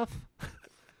hand stuff?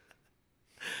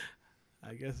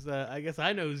 I guess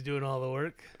I know who's doing all the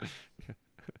work.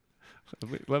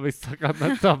 Let me suck on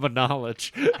that thumb of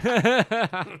knowledge.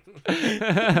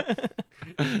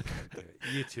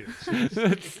 You too.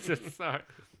 It's just sorry.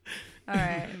 All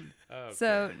right. Okay.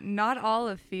 So, not all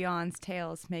of Fionn's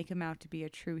tales make him out to be a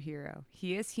true hero.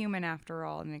 He is human after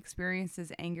all and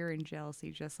experiences anger and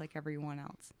jealousy just like everyone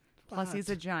else. Plus, he's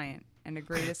a giant and a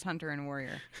greatest hunter and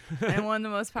warrior, and one of the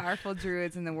most powerful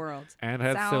druids in the world. And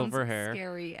has Sounds silver hair.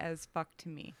 Scary as fuck to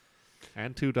me.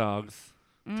 And 2 dogs.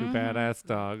 2 badass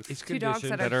dogs. He's 2 dogs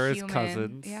conditioned. that That are are his human.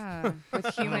 cousins. Yeah,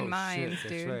 with human Oh, minds, shit,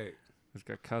 dude. That's right. He's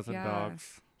got cousin Yeah.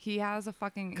 dogs. He has a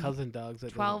fucking Cousin dogs. That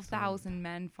doesn't 12,000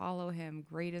 men follow him,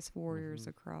 greatest warriors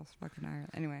across fucking Ireland.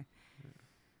 Anyway,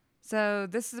 so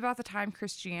this is about the time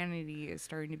Christianity is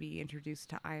starting to be introduced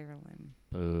to Ireland.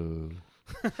 Boo.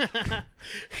 Oh,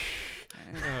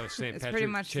 St. It's Patrick pretty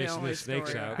much the chasing only the snakes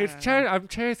story. out. I'm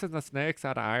chasing the snakes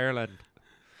out of Ireland.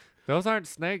 Those aren't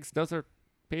snakes. Those are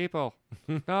people.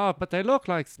 No, but they look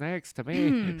like snakes to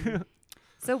me.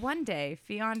 So one day,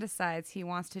 Fionn decides he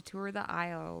wants to tour the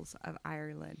Isles of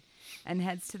Ireland and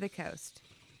heads to the coast.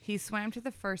 He swam to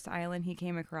the first island he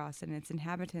came across, and its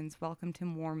inhabitants welcomed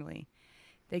him warmly.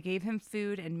 They gave him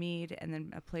food and mead and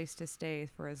then a place to stay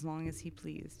for as long as he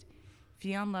pleased.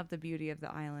 Fionn loved the beauty of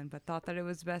the island, but thought that it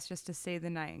was best just to stay the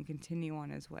night and continue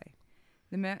on his way.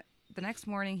 The next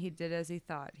morning, he did as he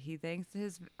thought. He thanked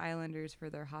his islanders for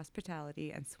their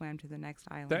hospitality and swam to the next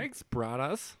island. Thanks,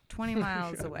 Broadus. 20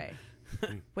 miles away.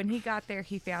 When he got there,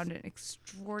 he found an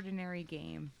extraordinary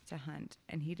game to hunt,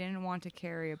 and he didn't want to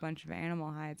carry a bunch of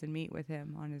animal hides and meat with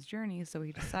him on his journey, so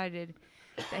he decided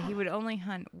that he would only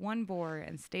hunt 1 boar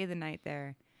and stay the night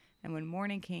there. And when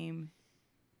morning came,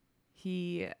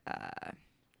 he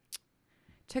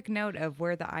took note of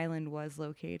where the island was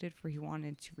located, for he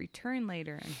wanted to return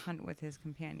later and hunt with his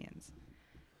companions.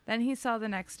 Then he saw the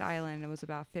next island. It was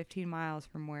about 15 miles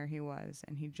from where he was,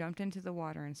 and he jumped into the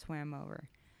water and swam over.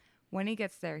 When he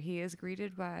gets there, he is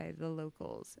greeted by the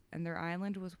locals, and their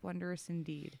island was wondrous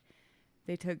indeed.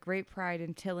 They took great pride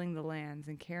in tilling the lands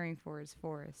and caring for his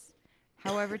forests.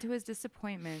 However, to his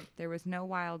disappointment, there was no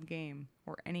wild game,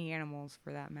 or any animals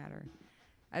for that matter.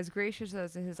 As gracious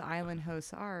as his island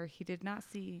hosts are, he did not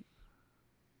see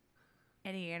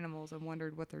any animals and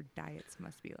wondered what their diets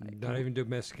must be like. Not even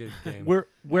domesticated game.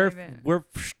 We're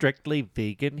strictly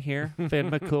vegan here,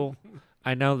 Finn McCool.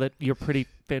 I know that you're pretty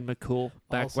Finn McCool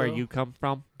back where Also, you come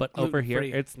from, but over here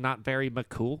gluten-free. it's not very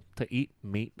McCool to eat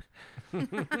meat.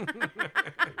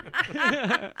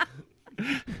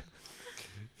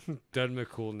 Done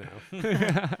McCool now.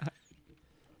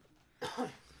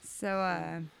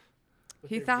 So, With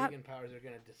he their thought vegan powers are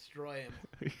going to destroy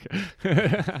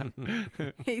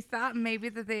him. he thought maybe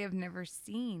that they have never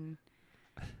seen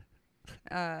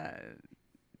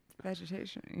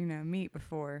vegetation, meat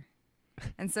before.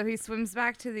 And so he swims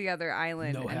back to the other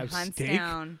island No and have hunts steak?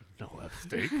 down. No have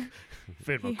steak.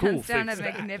 Finn He McCool hunts down a fixed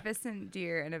that. magnificent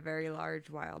deer and a very large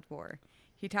wild boar.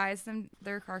 He ties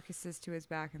their carcasses to his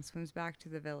back and swims back to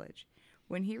the village.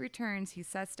 When he returns, he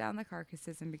sets down the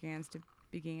carcasses and began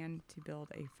to build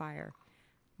a fire.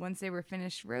 Once they were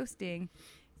finished roasting,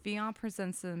 Fionn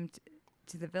presents them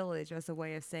to the village as a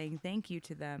way of saying thank you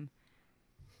to them.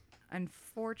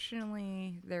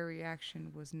 Unfortunately, their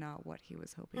reaction was not what he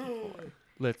was hoping for.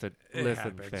 Listen, It Finn.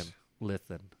 happens.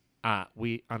 Listen.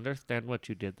 We understand what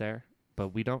you did there, but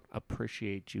we don't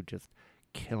appreciate you just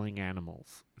killing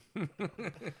animals.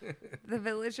 The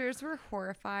villagers were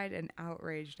horrified and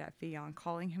outraged at Fionn,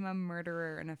 calling him a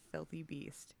murderer and a filthy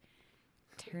beast.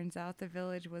 Turns out the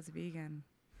village was vegan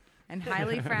and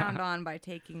highly frowned on by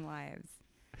taking lives,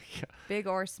 big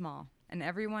or small, and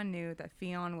everyone knew that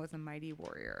Fionn was a mighty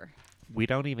warrior. We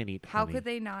don't even eat How honey. could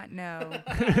they not know?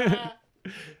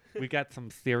 We got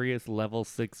some serious level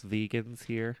 6 vegans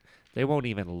here. They won't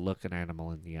even look an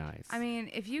animal in the eyes. I mean,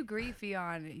 if you greet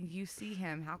Fionn, you see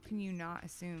him, how can you not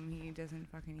assume he doesn't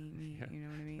fucking eat meat? Yeah. You know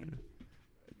what I mean?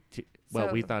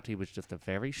 Well, we So- thought he was just a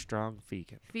very strong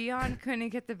vegan. Fionn couldn't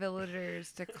get the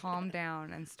villagers to calm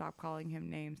down and stop calling him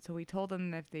names, so he told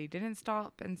them that if they didn't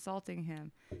stop insulting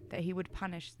him, that he would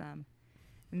punish them.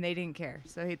 And they didn't care,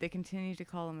 so they continued to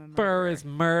call him a Burr murderer. is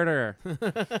murder.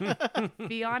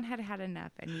 Fionn had had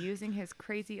enough, and using his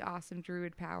crazy awesome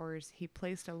druid powers, he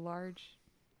placed a large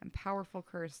and powerful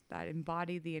curse that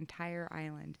embodied the entire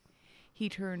island. He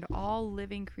turned all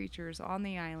living creatures on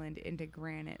the island into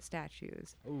granite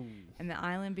statues. And the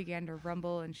island began to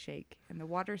rumble and shake, and the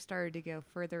water started to go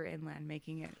further inland,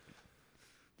 making it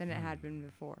than it had been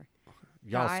before.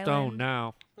 Y'all island- stoned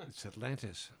now. It's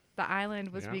Atlantis. The island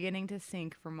was Yeah. beginning to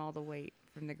sink from all the weight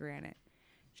from the granite.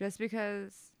 Just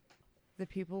because the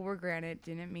people were granite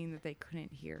didn't mean that they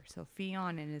couldn't hear. So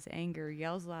Fionn, in his anger,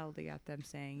 yells loudly at them,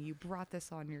 saying, "You brought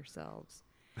this on yourselves."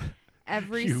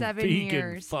 Every You 7 vegan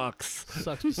years, fucks.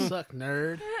 Sucks to suck,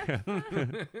 nerd.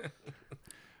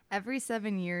 every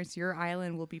 7 years, your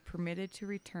island will be permitted to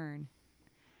return.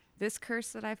 This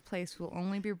curse that I've placed will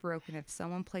only be broken if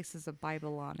someone places a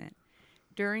Bible on it.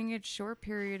 During its short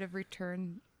period of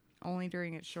return, only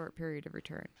during its short period of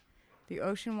return. The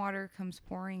ocean water comes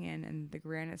pouring in and the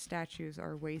granite statues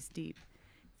are waist deep.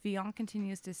 Fionn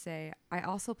continues to say, I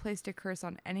also placed a curse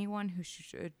on anyone who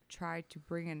should try to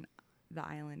bring in the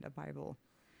island a Bible.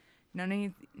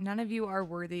 None of you are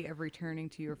worthy of returning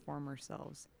to your former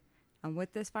selves. And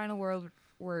with this final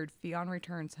word, Fionn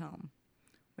returns home.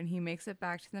 When he makes it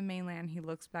back to the mainland, he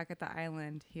looks back at the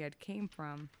island he had came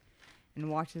from and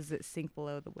watches it sink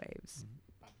below the waves.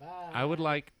 I would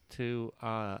like to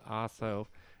also,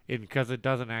 because it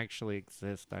doesn't actually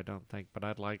exist, I don't think, but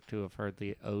I'd like to have heard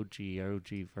the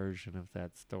OG version of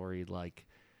that story, like,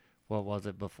 what was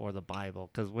it before the Bible?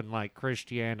 Because when, like,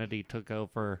 Christianity took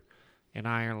over in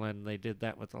Ireland, they did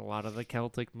that with a lot of the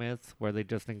Celtic myths, where they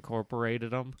just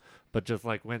incorporated them, but just,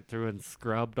 like, went through and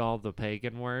scrubbed all the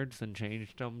pagan words and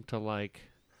changed them to, like,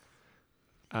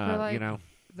 like, you know,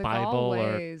 the Bible or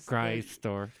Galways, the Christ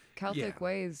or... Celtic Yeah.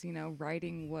 ways,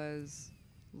 writing was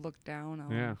looked down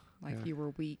on. Yeah, Like yeah. you were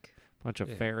weak. bunch of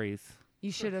Yeah. fairies.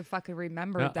 You should have fucking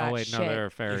remembered No, that oh, wait, shit. no, there are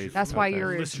fairies. That's why Okay.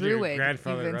 you're a Listen to your druid. You've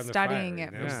grandfather been around the studying fire,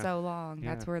 it you for know? so long.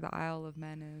 That's Yeah. where the Isle of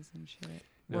Men is and shit.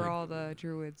 Where Yeah. all the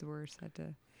druids were said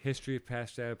to. History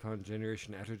passed down upon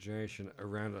generation after generation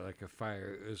around it like a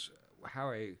fire. It was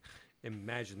how I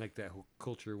imagined like that whole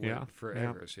culture went Yeah,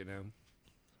 forever.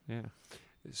 Yeah.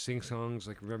 Sing songs,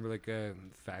 like remember like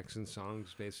facts and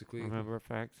songs basically. Remember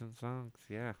facts and songs,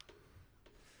 yeah.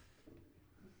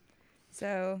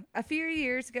 So a few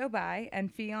years go by,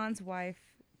 and Fionn's wife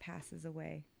passes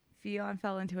away. Theon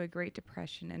fell into a great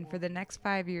depression, and for the next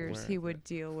 5 years, he would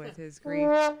deal with his grief.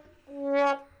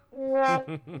 Wow.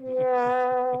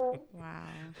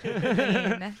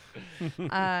 Pain.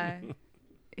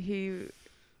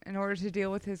 In order to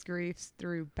deal with his griefs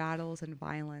through battles and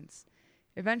violence.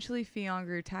 Eventually, Theon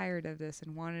grew tired of this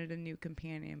and wanted a new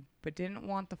companion, but didn't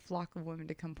want the flock of women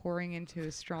to come pouring into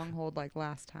his stronghold like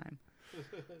last time.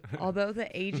 Although the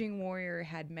aging warrior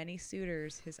had many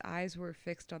suitors, his eyes were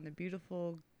fixed on the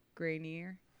beautiful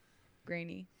Rainier.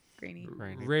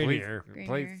 Rainier.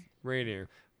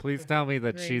 Please tell me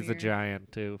that she's a Rainier.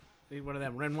 giant too. One of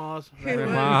them Renoirs.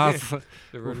 Renoir.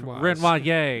 The Renoirs. Renoir,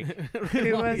 yay.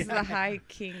 Who was the High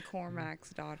King Cormac's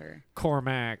daughter.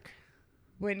 Cormac.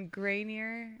 When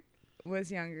Grainier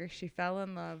was younger, she fell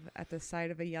in love at the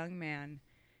sight of a young man,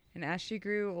 and as she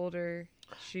grew older,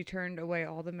 she turned away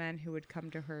all the men who would come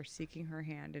to her seeking her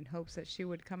hand in hopes that she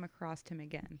would come across him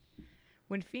again.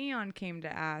 When Theon came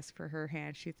to ask for her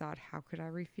hand, she thought, how could I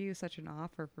refuse such an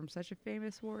offer from such a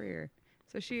famous warrior?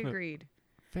 So she agreed.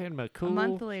 Fan A cool.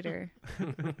 month later,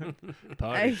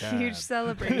 Party a time. huge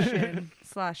celebration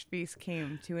 / feast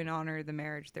came to in honor of the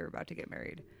marriage they were about to get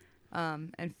married.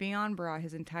 And Theon brought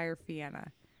his entire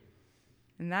Fianna.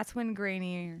 And that's when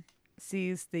Grainier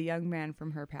sees the young man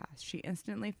from her past. She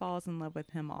instantly falls in love with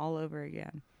him all over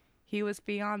again. He was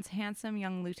Theon's handsome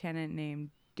young lieutenant named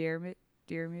Dearmid.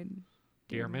 Dearmond.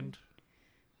 Dearmood.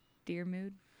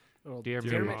 Dearmond.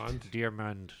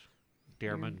 Dearmond.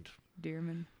 Dearmond.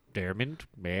 Dearmond. Dearmond.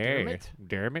 Dermot.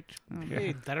 Dermot.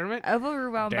 Hey, Letterman.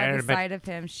 Overwhelmed by the Dermot. sight of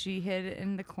him, she hid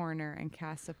in the corner and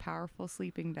cast a powerful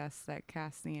sleeping dust that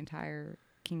cast the entire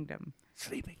kingdom.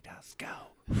 Sleeping dust, go.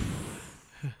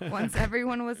 Once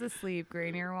everyone was asleep,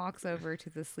 Grainier walks over to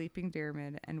the sleeping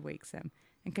Dearmid and wakes him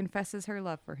and confesses her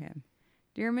love for him.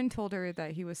 Dearmid told her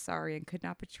that he was sorry and could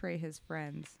not betray his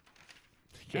friends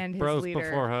and his Bros leader.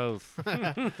 before hoes.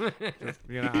 Just,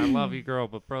 I love you, girl,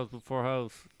 but bros before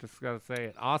hoes. Just gotta say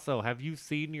it. Also, have you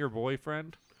seen your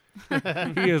boyfriend?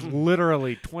 He is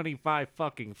literally 25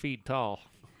 fucking feet tall.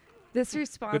 This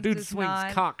response The dude does swings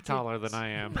not cock taller than I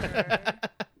am.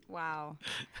 Wow.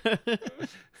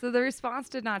 So the response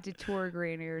did not deter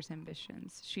Grainier's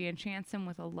ambitions. She enchants him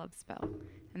with a love spell,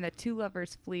 and the two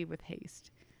lovers flee with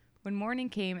haste. When morning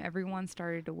came, everyone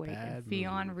started to wake, and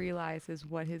Theon realizes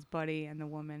what his buddy and the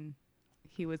woman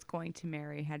he was going to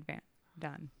marry had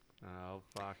done. Oh,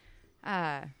 fuck.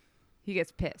 He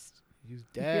gets pissed. He's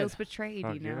He dead. feels betrayed,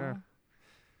 Fuck you know? yeah.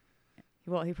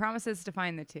 Well, he promises to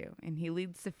find the two, and he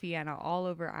leads the Fianna all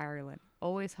over Ireland,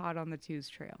 always hot on the two's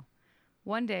trail.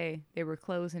 One day, they were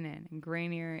closing in, and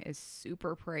Grainier is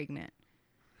super pregnant.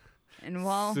 And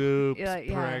while Soup's yeah,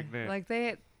 pregnant. like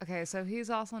okay, so he's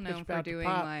also known for about to doing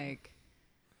pop. like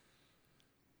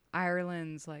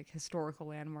Ireland's like historical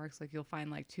landmarks. Like you'll find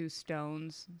like two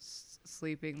stones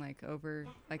sleeping like over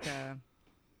like a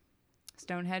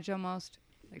Stonehenge almost,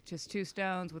 like just two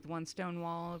stones with one stone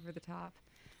wall over the top.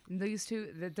 And these two,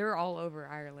 they're all over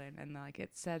Ireland, and like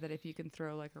it's said that if you can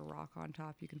throw like a rock on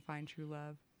top, you can find true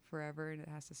love forever, and it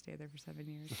has to stay there for 7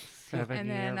 years. 7 And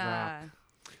year then rock.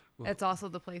 it's also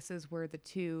the places where the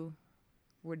two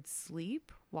would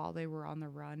sleep while they were on the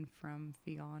run from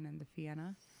Theon and the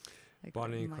Fianna. Like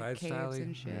Bonnie in, and like, Clyde caves style-y?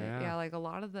 and shit. Yeah. Yeah, like a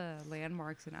lot of the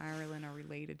landmarks in Ireland are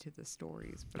related to the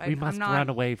stories. But We I'm must not run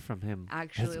away from him.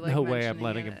 actually There's like no way I'm mentioning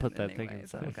letting it him put that anyway, thing inside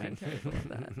so I'm me. kind of terrible at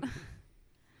that.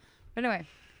 But anyway,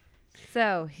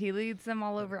 so he leads them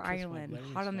all over kiss my Ireland,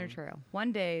 blazing hot on their stone. trail.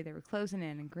 One day they were closing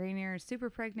in, and Grainier is super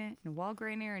pregnant. And while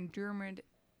Grainier and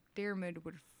Dearmid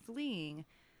were fleeing,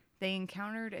 they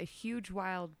encountered a huge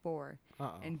wild boar.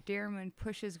 And Dearmid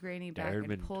pushes Grainy back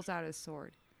Dearmid. and pulls out his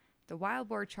sword. The wild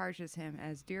boar charges him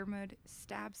as Dearmid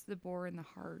stabs the boar in the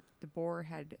heart. The boar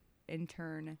had in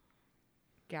turn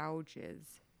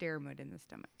gouges Dearmid in the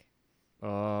stomach.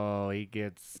 Oh, he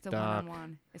gets It's a stuck.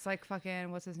 one-on-one. It's like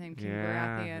fucking what's his name, King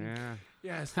Yeah, Baratheon. yeah.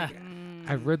 Yes.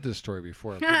 I've read this story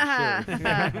before. I'm pretty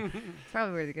sure. It's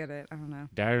probably where they get it. I don't know.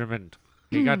 Diamond.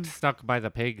 He got stuck by the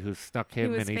pig who stuck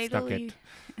him, He was and he stuck it.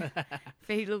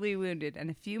 fatally wounded, and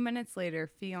a few minutes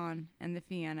later, Theon and the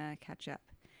Fianna catch up.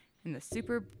 And the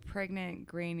super pregnant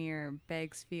Grainier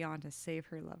begs Theon to save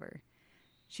her lover.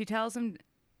 She tells him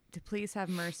to please have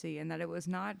mercy and that it was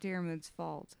not Dearmid's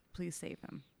fault. Please save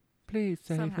him. Please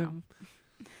save Somehow. him.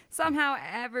 Somehow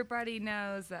everybody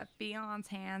knows that Theon's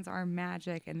hands are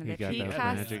magic, and that He if got he those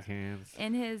casts magic hands.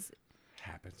 in his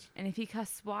Happens. and if he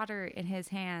casts water in his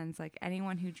hands, like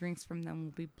anyone who drinks from them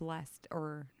will be blessed,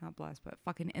 or not blessed, but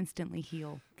fucking instantly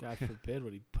heal. God forbid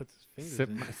what he puts his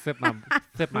fingers Sip in.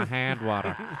 sip my hand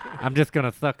water. I'm just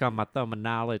gonna suck on my thumb of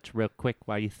knowledge real quick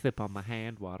while you sip on my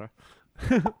hand water.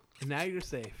 And now you're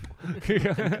safe.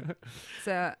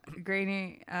 So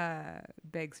Granny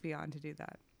begs Fionn to do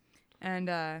that.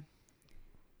 And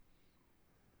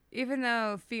even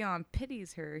though Fionn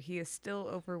pities her, he is still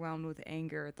overwhelmed with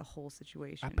anger at the whole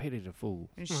situation. I pitied a fool.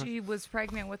 And she was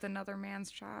pregnant with another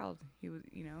man's child. He was,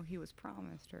 he was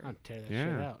promised her. I'll tear that shit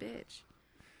Yeah. out. Bitch.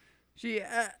 She,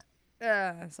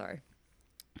 sorry.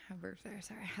 I burped there,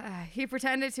 sorry. He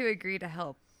pretended to agree to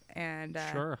help. And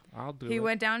Sure, I'll do it. he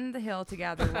went down the hill to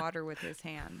gather water with his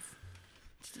hands.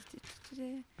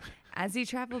 As he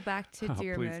traveled back to Oh,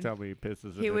 please Dearman, tell me he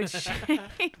pisses in he it. would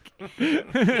shake.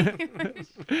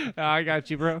 I got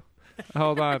you, bro.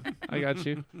 Hold on. I got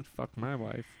you. Fuck my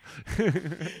wife.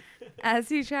 As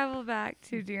he traveled back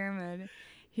to Dearman,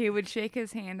 he would shake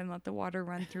his hand and let the water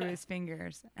run through his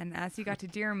fingers. And as he got to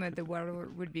Dearman, the water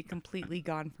would be completely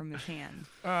gone from his hand.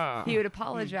 He would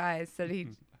apologize that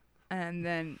and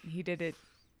then he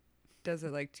does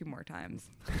it like 2 more times.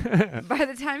 By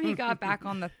the time he got back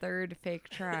on the 3rd fake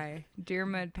try,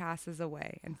 Dearmid passes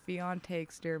away, and Fionn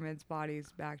takes Dearmid's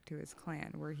bodies back to his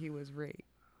clan where he was raised.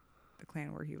 The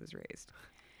clan where he was raised.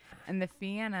 And the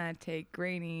Fianna take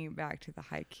Granny back to the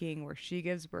High King where she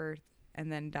gives birth and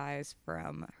then dies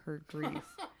from her grief.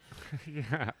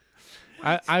 Yeah.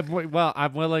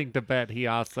 I'm willing to bet he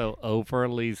also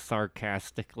overly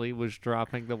sarcastically was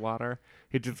dropping the water.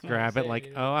 He'd just grab it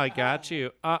like, oh, I got you.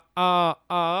 What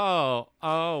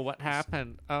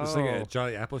happened? Oh. It's like a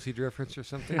Johnny Appleseed reference or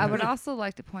something. I would also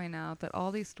like to point out that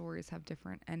all these stories have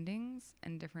different endings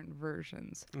and different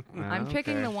versions. I'm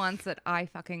picking Okay. the ones that I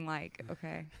fucking like,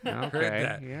 okay? Okay,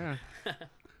 that. yeah.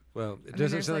 Well, it mean,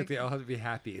 doesn't there's sound like like- they all have to be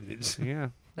happy endings. Yeah.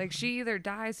 Like, she either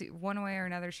dies one way or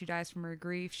another. She dies from her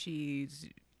grief. She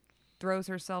throws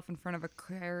herself in front of a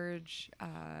carriage.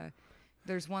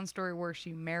 There's one story where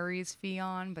she marries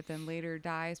Fionn, but then later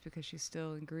dies because she's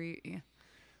still in grief. Yeah.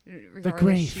 Regardless,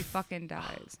 grief. she fucking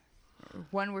dies.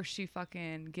 One where she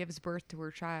fucking gives birth to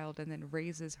her child and then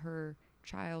raises her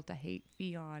child to hate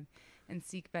Fionn and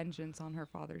seek vengeance on her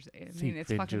father's. I mean,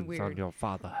 it's fucking weird. on your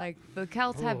father. Like, the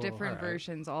Celts have different alright.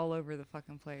 versions all over the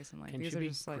fucking place. And, like, Can these she are be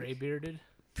just, like... gray-bearded?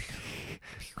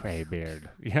 Graybeard.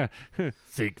 Yeah.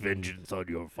 Seek vengeance on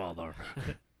your father.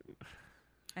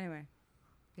 Anyway.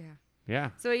 Yeah. Yeah.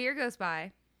 So a year goes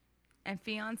by, and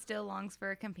Fionn still longs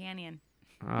for a companion.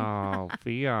 Oh,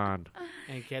 Fionn.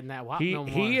 Ain't getting that wop He no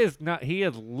more. he is not. He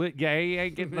is. He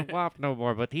ain't getting the wop no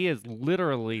more. But he is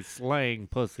literally slaying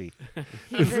pussy.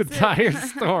 This entire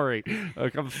story.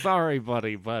 Like, I'm sorry,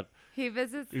 buddy, but He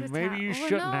visits the Maybe town. you Well,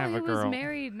 shouldn't no, have a he girl. was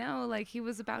married. No, like, he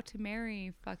was about to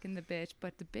marry fucking the bitch,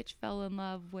 but the bitch fell in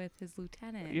love with his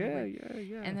lieutenant. yeah, With-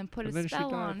 yeah. And then put And a then she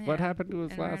spell died. on him. What happened to his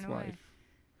and ran last away. wife?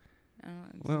 I don't know,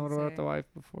 it Well, what doesn't about say. the wife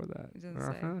before that? It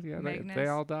doesn't say. Yeah, they Magnus?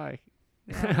 all die.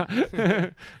 Yeah.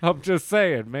 I'm just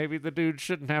saying, maybe the dude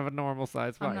shouldn't have a normal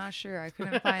sized wife. I'm not sure. I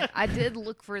couldn't find. I did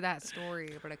look for that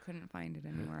story, but I couldn't find it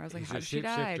anywhere. I was like, He's how a did she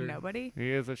die? shapeshifter. Nobody.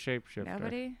 He is a shapeshifter.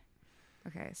 Nobody?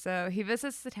 Okay, so he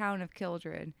visits the town of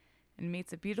Kildred and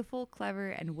meets a beautiful, clever,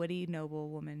 and witty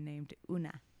noblewoman named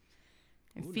Una.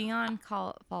 And Fionn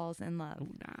falls in love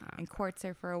and courts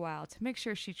her for a while to make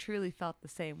sure she truly felt the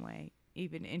same way.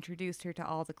 Even introduced her to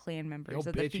all the clan members Yo, of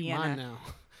the bitch, you mine Fianna. now.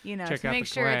 You know, Check to out make the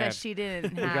sure clan. that she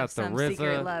didn't We have got the some RZA,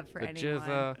 secret love for the anyone.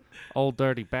 Jizza, old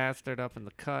dirty bastard up in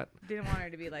the cut. Didn't want her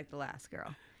to be like the last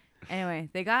girl. Anyway,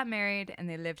 they got married and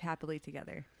they lived happily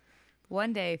together.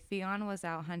 One day, Fionn was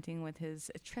out hunting with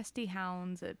his trusty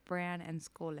hounds, Bran and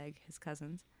Skoleg, his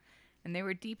cousins, and they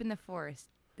were deep in the forest.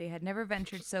 They had never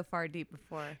ventured so far deep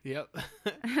before, Yep.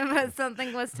 but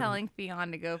something was telling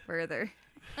Fionn to go further.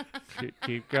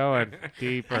 Keep going I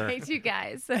deeper. hate you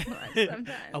guys so much sometimes.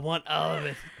 I want all of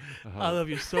it. I love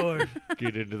your sword.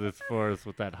 Get into this forest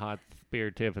with that hot spear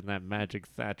tip and that magic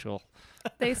satchel.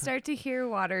 They start to hear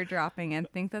water dropping and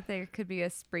think that there could be a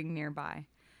spring nearby.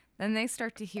 Then they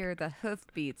start to hear the hoof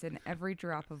beats in every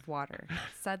drop of water.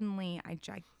 Suddenly, a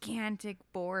gigantic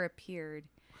boar appeared.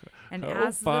 And Oh,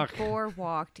 as fuck. the boar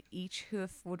walked, each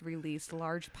hoof would release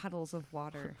large puddles of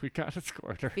water. We got a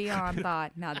squirter. Fionn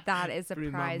thought, now that is a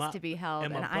Bring my prize mop to be held,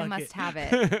 and and my I must bucket."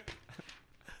 have it.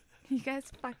 You guys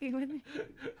fucking with me?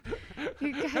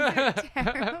 You guys are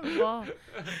terrible. I'm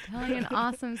telling an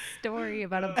awesome story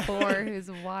about a boar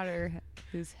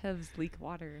whose hooves leak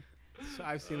water. So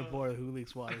I've seen a boar who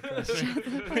leaks water. Trust me.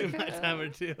 In my time or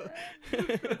two.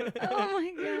 Oh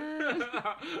my god.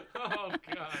 Oh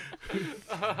god.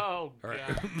 Oh All god.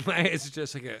 right. My answer is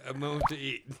just like a moment to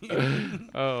eat.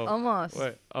 Oh. Almost.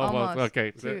 Wait, almost.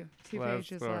 Okay. Two last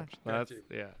pages story. left. That's,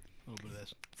 yeah. A little bit of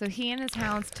this. So he and his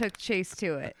hounds took chase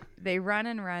to it. They run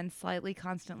and run, slightly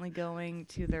constantly going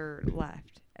to their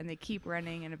left. and they keep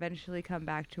running and eventually come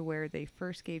back to where they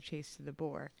first gave chase to the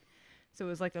boar. So it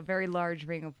was like a very large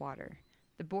ring of water.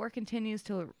 The boar continues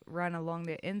to run along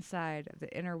the inside of the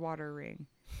inner water ring,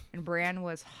 and Bran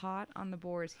was hot on the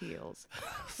boar's heels.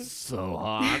 So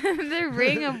hot. The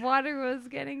ring of water was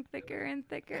getting thicker and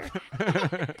thicker.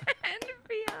 And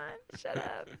Fionn, shut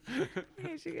up.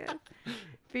 Here she goes.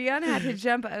 Fionn had to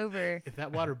jump over, Is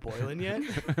that water boiling yet?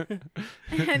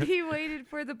 and he waited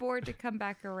for the boar to come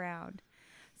back around.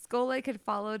 Skull Lake had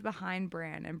followed behind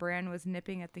Bran, and Bran was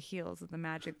nipping at the heels of the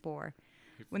magic boar.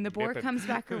 When the boar Nipping. comes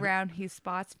back around, he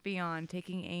spots Fionn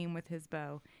taking aim with his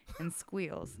bow and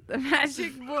squeals. The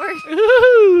magic boar...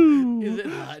 Is it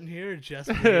hot in here or just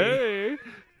me? Hey.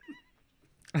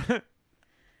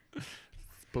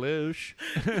 Sploosh.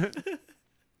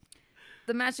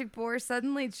 The magic boar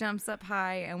suddenly jumps up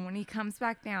high, and when he comes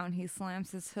back down, he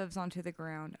slams his hooves onto the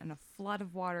ground, and a flood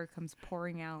of water comes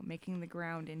pouring out, making the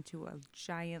ground into a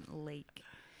giant lake.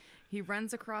 He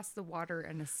runs across the water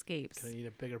and escapes. Gonna need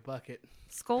a bigger bucket.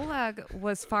 Skolag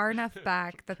was far enough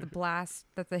back that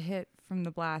the hit from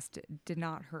the blast did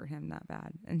not hurt him that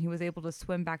bad, and he was able to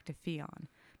swim back to Fionn.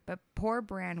 But poor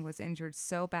Bran was injured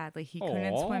so badly he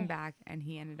couldn't Aw. swim back, and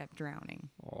he ended up drowning.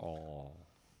 Oh,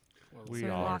 So we he are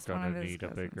lost one gonna of his need a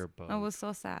cousins. bigger boat. Oh, it was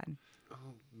so sad. Oh,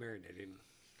 marinating.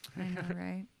 I know,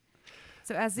 right?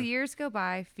 So as the years go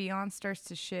by, Fionn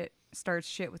starts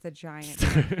shit with a giant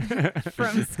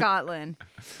from Scotland,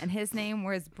 and his name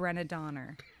was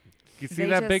Brenadonner. You see They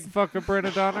that big just- fucker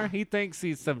Brenadonner? He thinks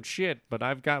he's some shit, but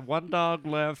I've got one dog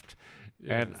left,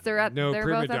 and They're No they're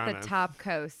prima both at donna. the top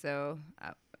coast, so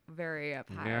very up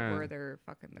high Yeah. where they're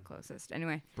fucking the closest.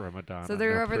 Anyway, Brenadonner. so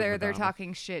they're no over there. They're Primadonna.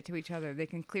 talking shit to each other. They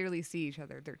can clearly see each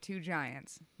other. They're two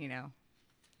giants, you know.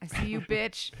 I see you,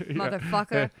 bitch, Yeah.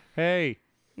 motherfucker. Hey,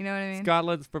 You know what I mean?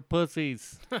 Scotland's for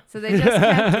pussies. So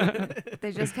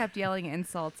they just kept yelling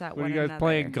insults at What are one you guys another.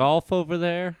 playing golf over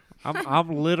there? I'm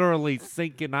literally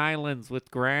sinking islands with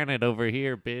granite over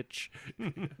here, bitch.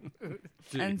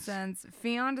 And since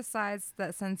Fionn decides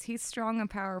that since he's strong and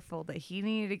powerful, that he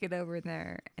needed to get over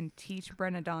there and teach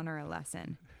Brenadonner a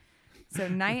lesson. So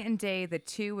night and day, the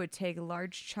two would take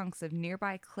large chunks of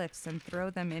nearby cliffs and throw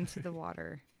them into the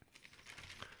water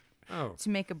Oh, to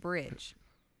make a bridge.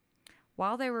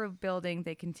 While they were building,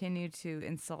 they continued to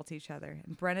insult each other.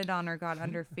 And Brenadonner got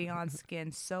under Fionn's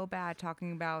skin so bad,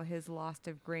 talking about his loss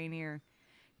of Grainier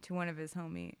to one of his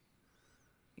homies.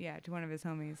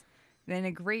 Then, in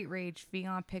a great rage,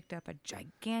 Fionn picked up a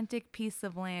gigantic piece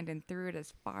of land and threw it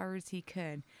as far as he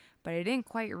could. But it didn't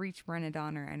quite reach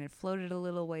Brenadonner, and it floated a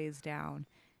little ways down.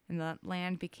 And the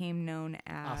land became known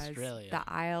as Australia. the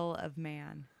Isle of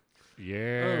Man.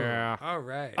 Yeah. all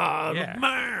right.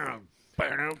 Man.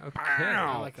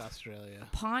 I like Australia.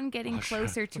 Upon getting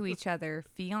closer to each other,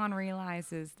 Fionn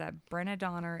realizes that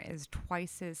Brenadonner is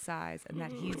twice his size and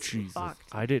that he's Jesus, fucked.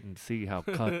 I didn't see how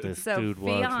cut this So dude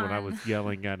was when I Fionn- was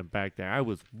yelling at him back there. I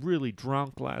was really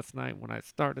drunk last night when I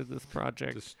started this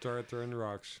project. Just start throwing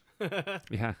rocks.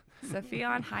 Yeah. So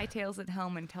Fionn hightails it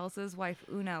home and tells his wife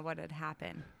Una what had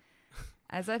happened.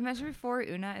 As I've mentioned before,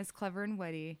 Una is clever and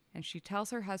witty, and she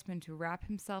tells her husband to wrap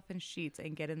himself in sheets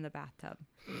and get in the bathtub.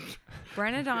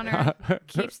 Brenadonner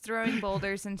keeps throwing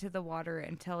boulders into the water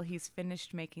until he's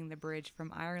finished making the bridge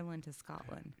from Ireland to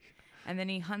Scotland. And then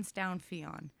he hunts down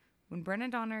Fionn. When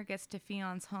Brenadonner gets to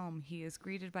Fionn's home, he is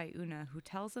greeted by Una, who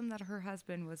tells him that her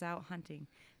husband was out hunting,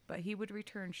 but he would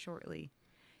return shortly.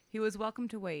 He was welcome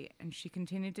to wait, and she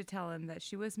continued to tell him that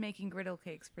she was making griddle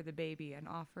cakes for the baby and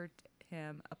offered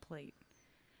him a plate.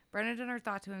 Brenadonner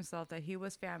thought to himself that he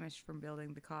was famished from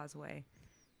building the causeway.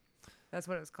 That's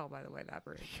what it was called, by the way, that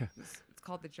bridge. It's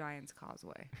called the Giant's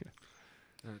Causeway.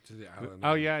 To the island.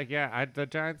 Oh, yeah. The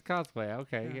Giant's Causeway.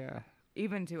 Okay, yeah.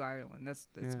 Even to Ireland. That's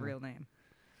its Yeah. real name.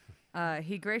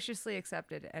 He graciously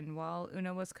accepted, and while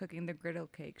Una was cooking the griddle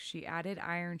cakes, she added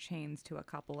iron chains to a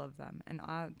couple of them and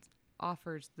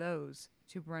offers those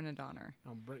to Brenadonner.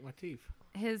 I'll break my teeth.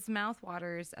 His mouth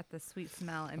waters at the sweet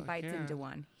smell and bites yeah. into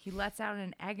one. He lets out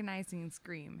an agonizing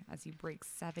scream as he breaks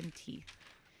 7 teeth.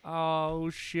 Oh,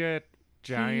 shit.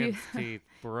 Giant's teeth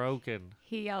broken.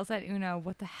 He yells at Una,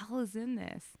 "What the hell is in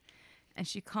this?" And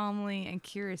she calmly and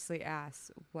curiously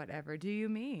asks, "Whatever do you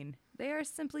mean? They are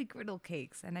simply griddle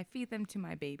cakes, and I feed them to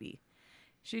my baby."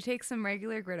 She takes some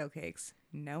regular griddle cakes,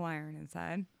 no iron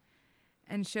inside,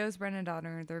 and shows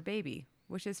Brenadonner their baby,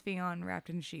 which is Fionn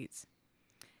wrapped in sheets.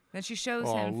 Then she shows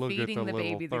Oh, him look at feeding the the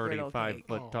baby the little griddle cake.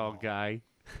 35-foot tall guy.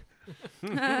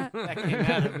 That came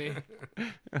out of me.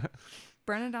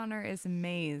 Brenadonner is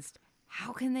amazed.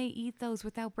 How can they eat those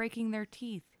without breaking their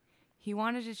teeth? He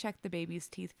wanted to check the baby's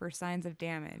teeth for signs of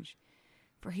damage,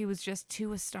 for he was just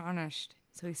too astonished.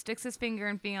 So he sticks his finger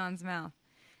in Fion's mouth,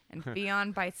 and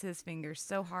Fion bites his finger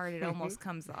so hard it almost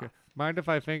comes off. Mind if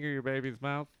I finger your baby's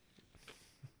mouth?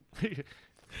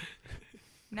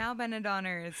 Now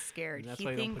Benedonner is scared. And that's He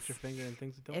why you don't thinks put your finger in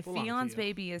things that don't if belong Fion's to you.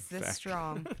 baby is this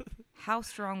strong, how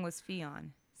strong was Fion?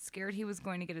 Scared he was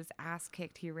going to get his ass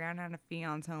kicked, he ran out of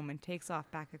Fion's home and takes off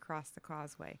back across the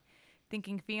causeway.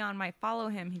 Thinking Fion might follow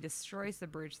him, he destroys the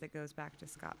bridge that goes back to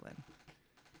Scotland.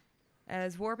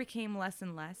 As war became less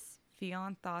and less,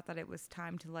 Fion thought that it was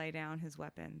time to lay down his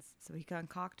weapons, so he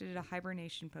concocted a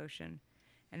hibernation potion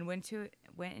and went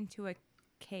into a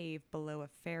cave below a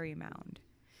fairy mound.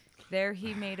 There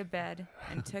he made a bed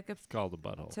and took It's called a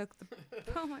butthole.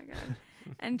 oh my god,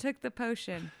 and took the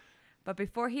potion. But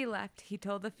before he left, he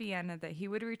told the Fianna that he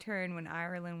would return when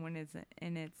Ireland was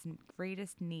in its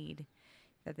greatest need,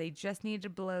 that they just need to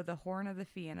blow the horn of the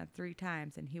Fianna 3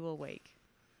 times and he will wake.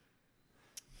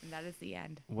 And that is the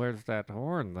end. Where's that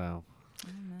horn, though?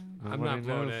 I'm Nobody not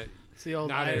blowing knows. it. It's the old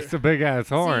Not Irish. It's a big ass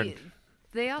horn. See,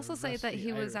 they also say that rusty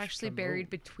he was Irish actually trombone. buried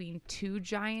between 2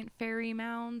 giant fairy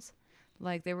mounds.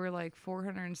 Like, they were like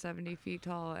 470 feet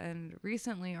tall. And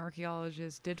recently,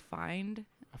 archaeologists did find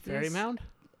A fairy this- mound?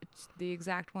 the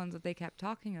exact ones that they kept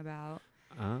talking about.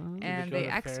 Oh. And go they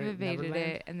to excavated Neverland?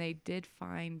 it, and they did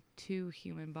find 2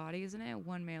 human bodies in it,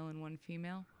 1 male and 1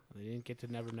 female. They didn't get to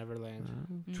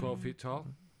Neverland. 12 feet tall.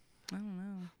 I don't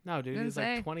know. No, dude, Gonna he's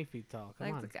like say, 20 feet tall. Come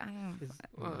Like, on. I don't Is-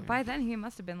 well, by then, he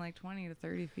must have been like 20 to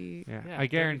 30 feet. Yeah, Yeah, I 30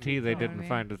 guarantee feet they tall. didn't I mean,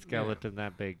 find a skeleton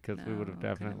that big because we would have No,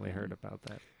 couldn't definitely have heard been. about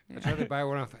that. I tried to buy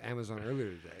one off Amazon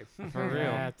earlier today. For real.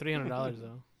 Yeah, $300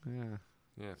 though. Yeah.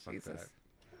 Yeah, fuck Jesus. that.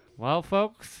 Well,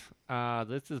 folks,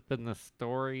 this has been the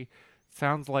story.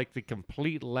 Sounds like the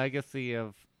complete legacy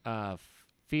of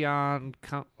Fionn.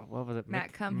 What was it?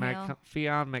 Macumhill.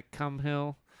 Fionn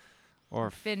McCumhill,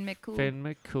 or Finn McCool. Finn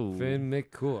McCool. Finn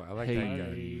McCool. I like Hey. that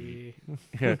guy. Hey.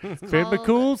 Yeah. Finn called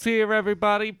McCool's here,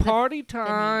 everybody. Party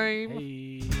time.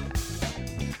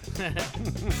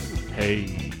 Hey. Hey.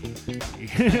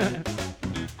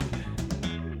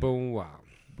 Boom, wow.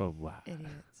 But wow. Idiots.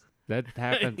 That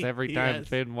happens every time Yes.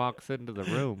 Finn walks into the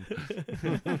room.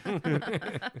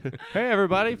 Hey,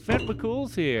 everybody. Finn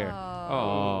McCool's here.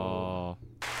 Oh.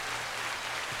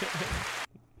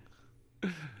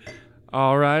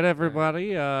 All right,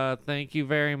 everybody. Thank you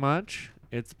very much.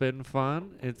 It's been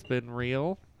fun. It's been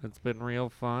real. It's been real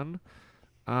fun.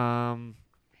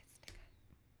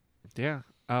 Yeah.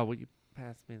 Will you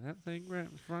pass me that thing right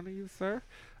in front of you, sir?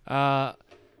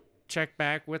 Check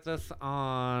back with us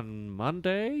on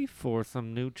Monday for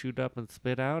some new Chewed Up and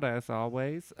Spit Out, as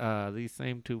always. These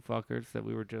same 2 fuckers that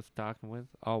we were just talking with,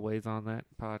 always on that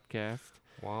podcast.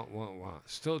 Wah, wah, wah.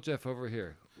 Still Jeff over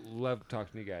here. Love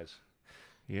talking to you guys.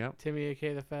 Yep. Timmy,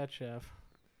 A.K. the Fat Chef.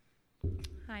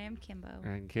 Hi, I'm Kimbo.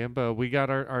 And Kimbo, we got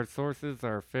our sources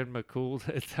are Finn McCool.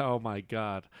 It's, oh my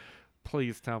God.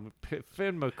 Please tell me.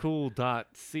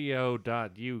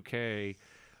 FinnMcCool.co.uk.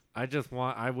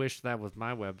 I wish that was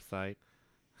my website.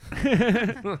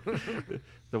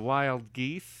 The Wild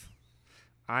Geese,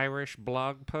 Irish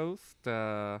blog post,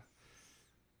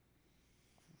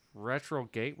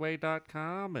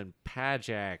 RetroGateway.com, and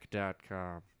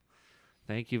Pajak.com.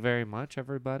 Thank you very much,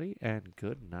 everybody, and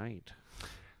good night.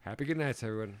 Happy good nights,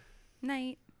 everyone.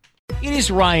 Night. It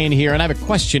is Ryan here, and I have a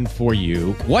question for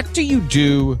you. What do you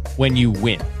do when you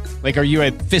win? Like, are you a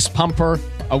fist pumper,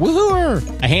 a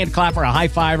woohooer, a hand clapper, a high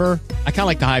fiver? I kind of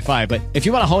like the high five, but if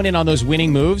you want to hone in on those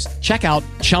winning moves, check out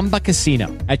Chumba Casino.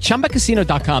 At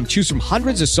ChumbaCasino.com, choose from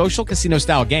hundreds of social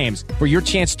casino-style games for your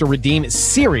chance to redeem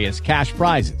serious cash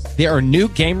prizes. There are new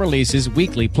game releases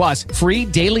weekly, plus free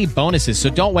daily bonuses. So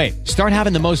don't wait. Start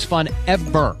having the most fun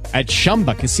ever at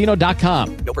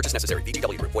ChumbaCasino.com. No purchase necessary.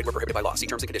 VGW Group. Void where prohibited by law. See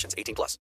terms and conditions. 18+.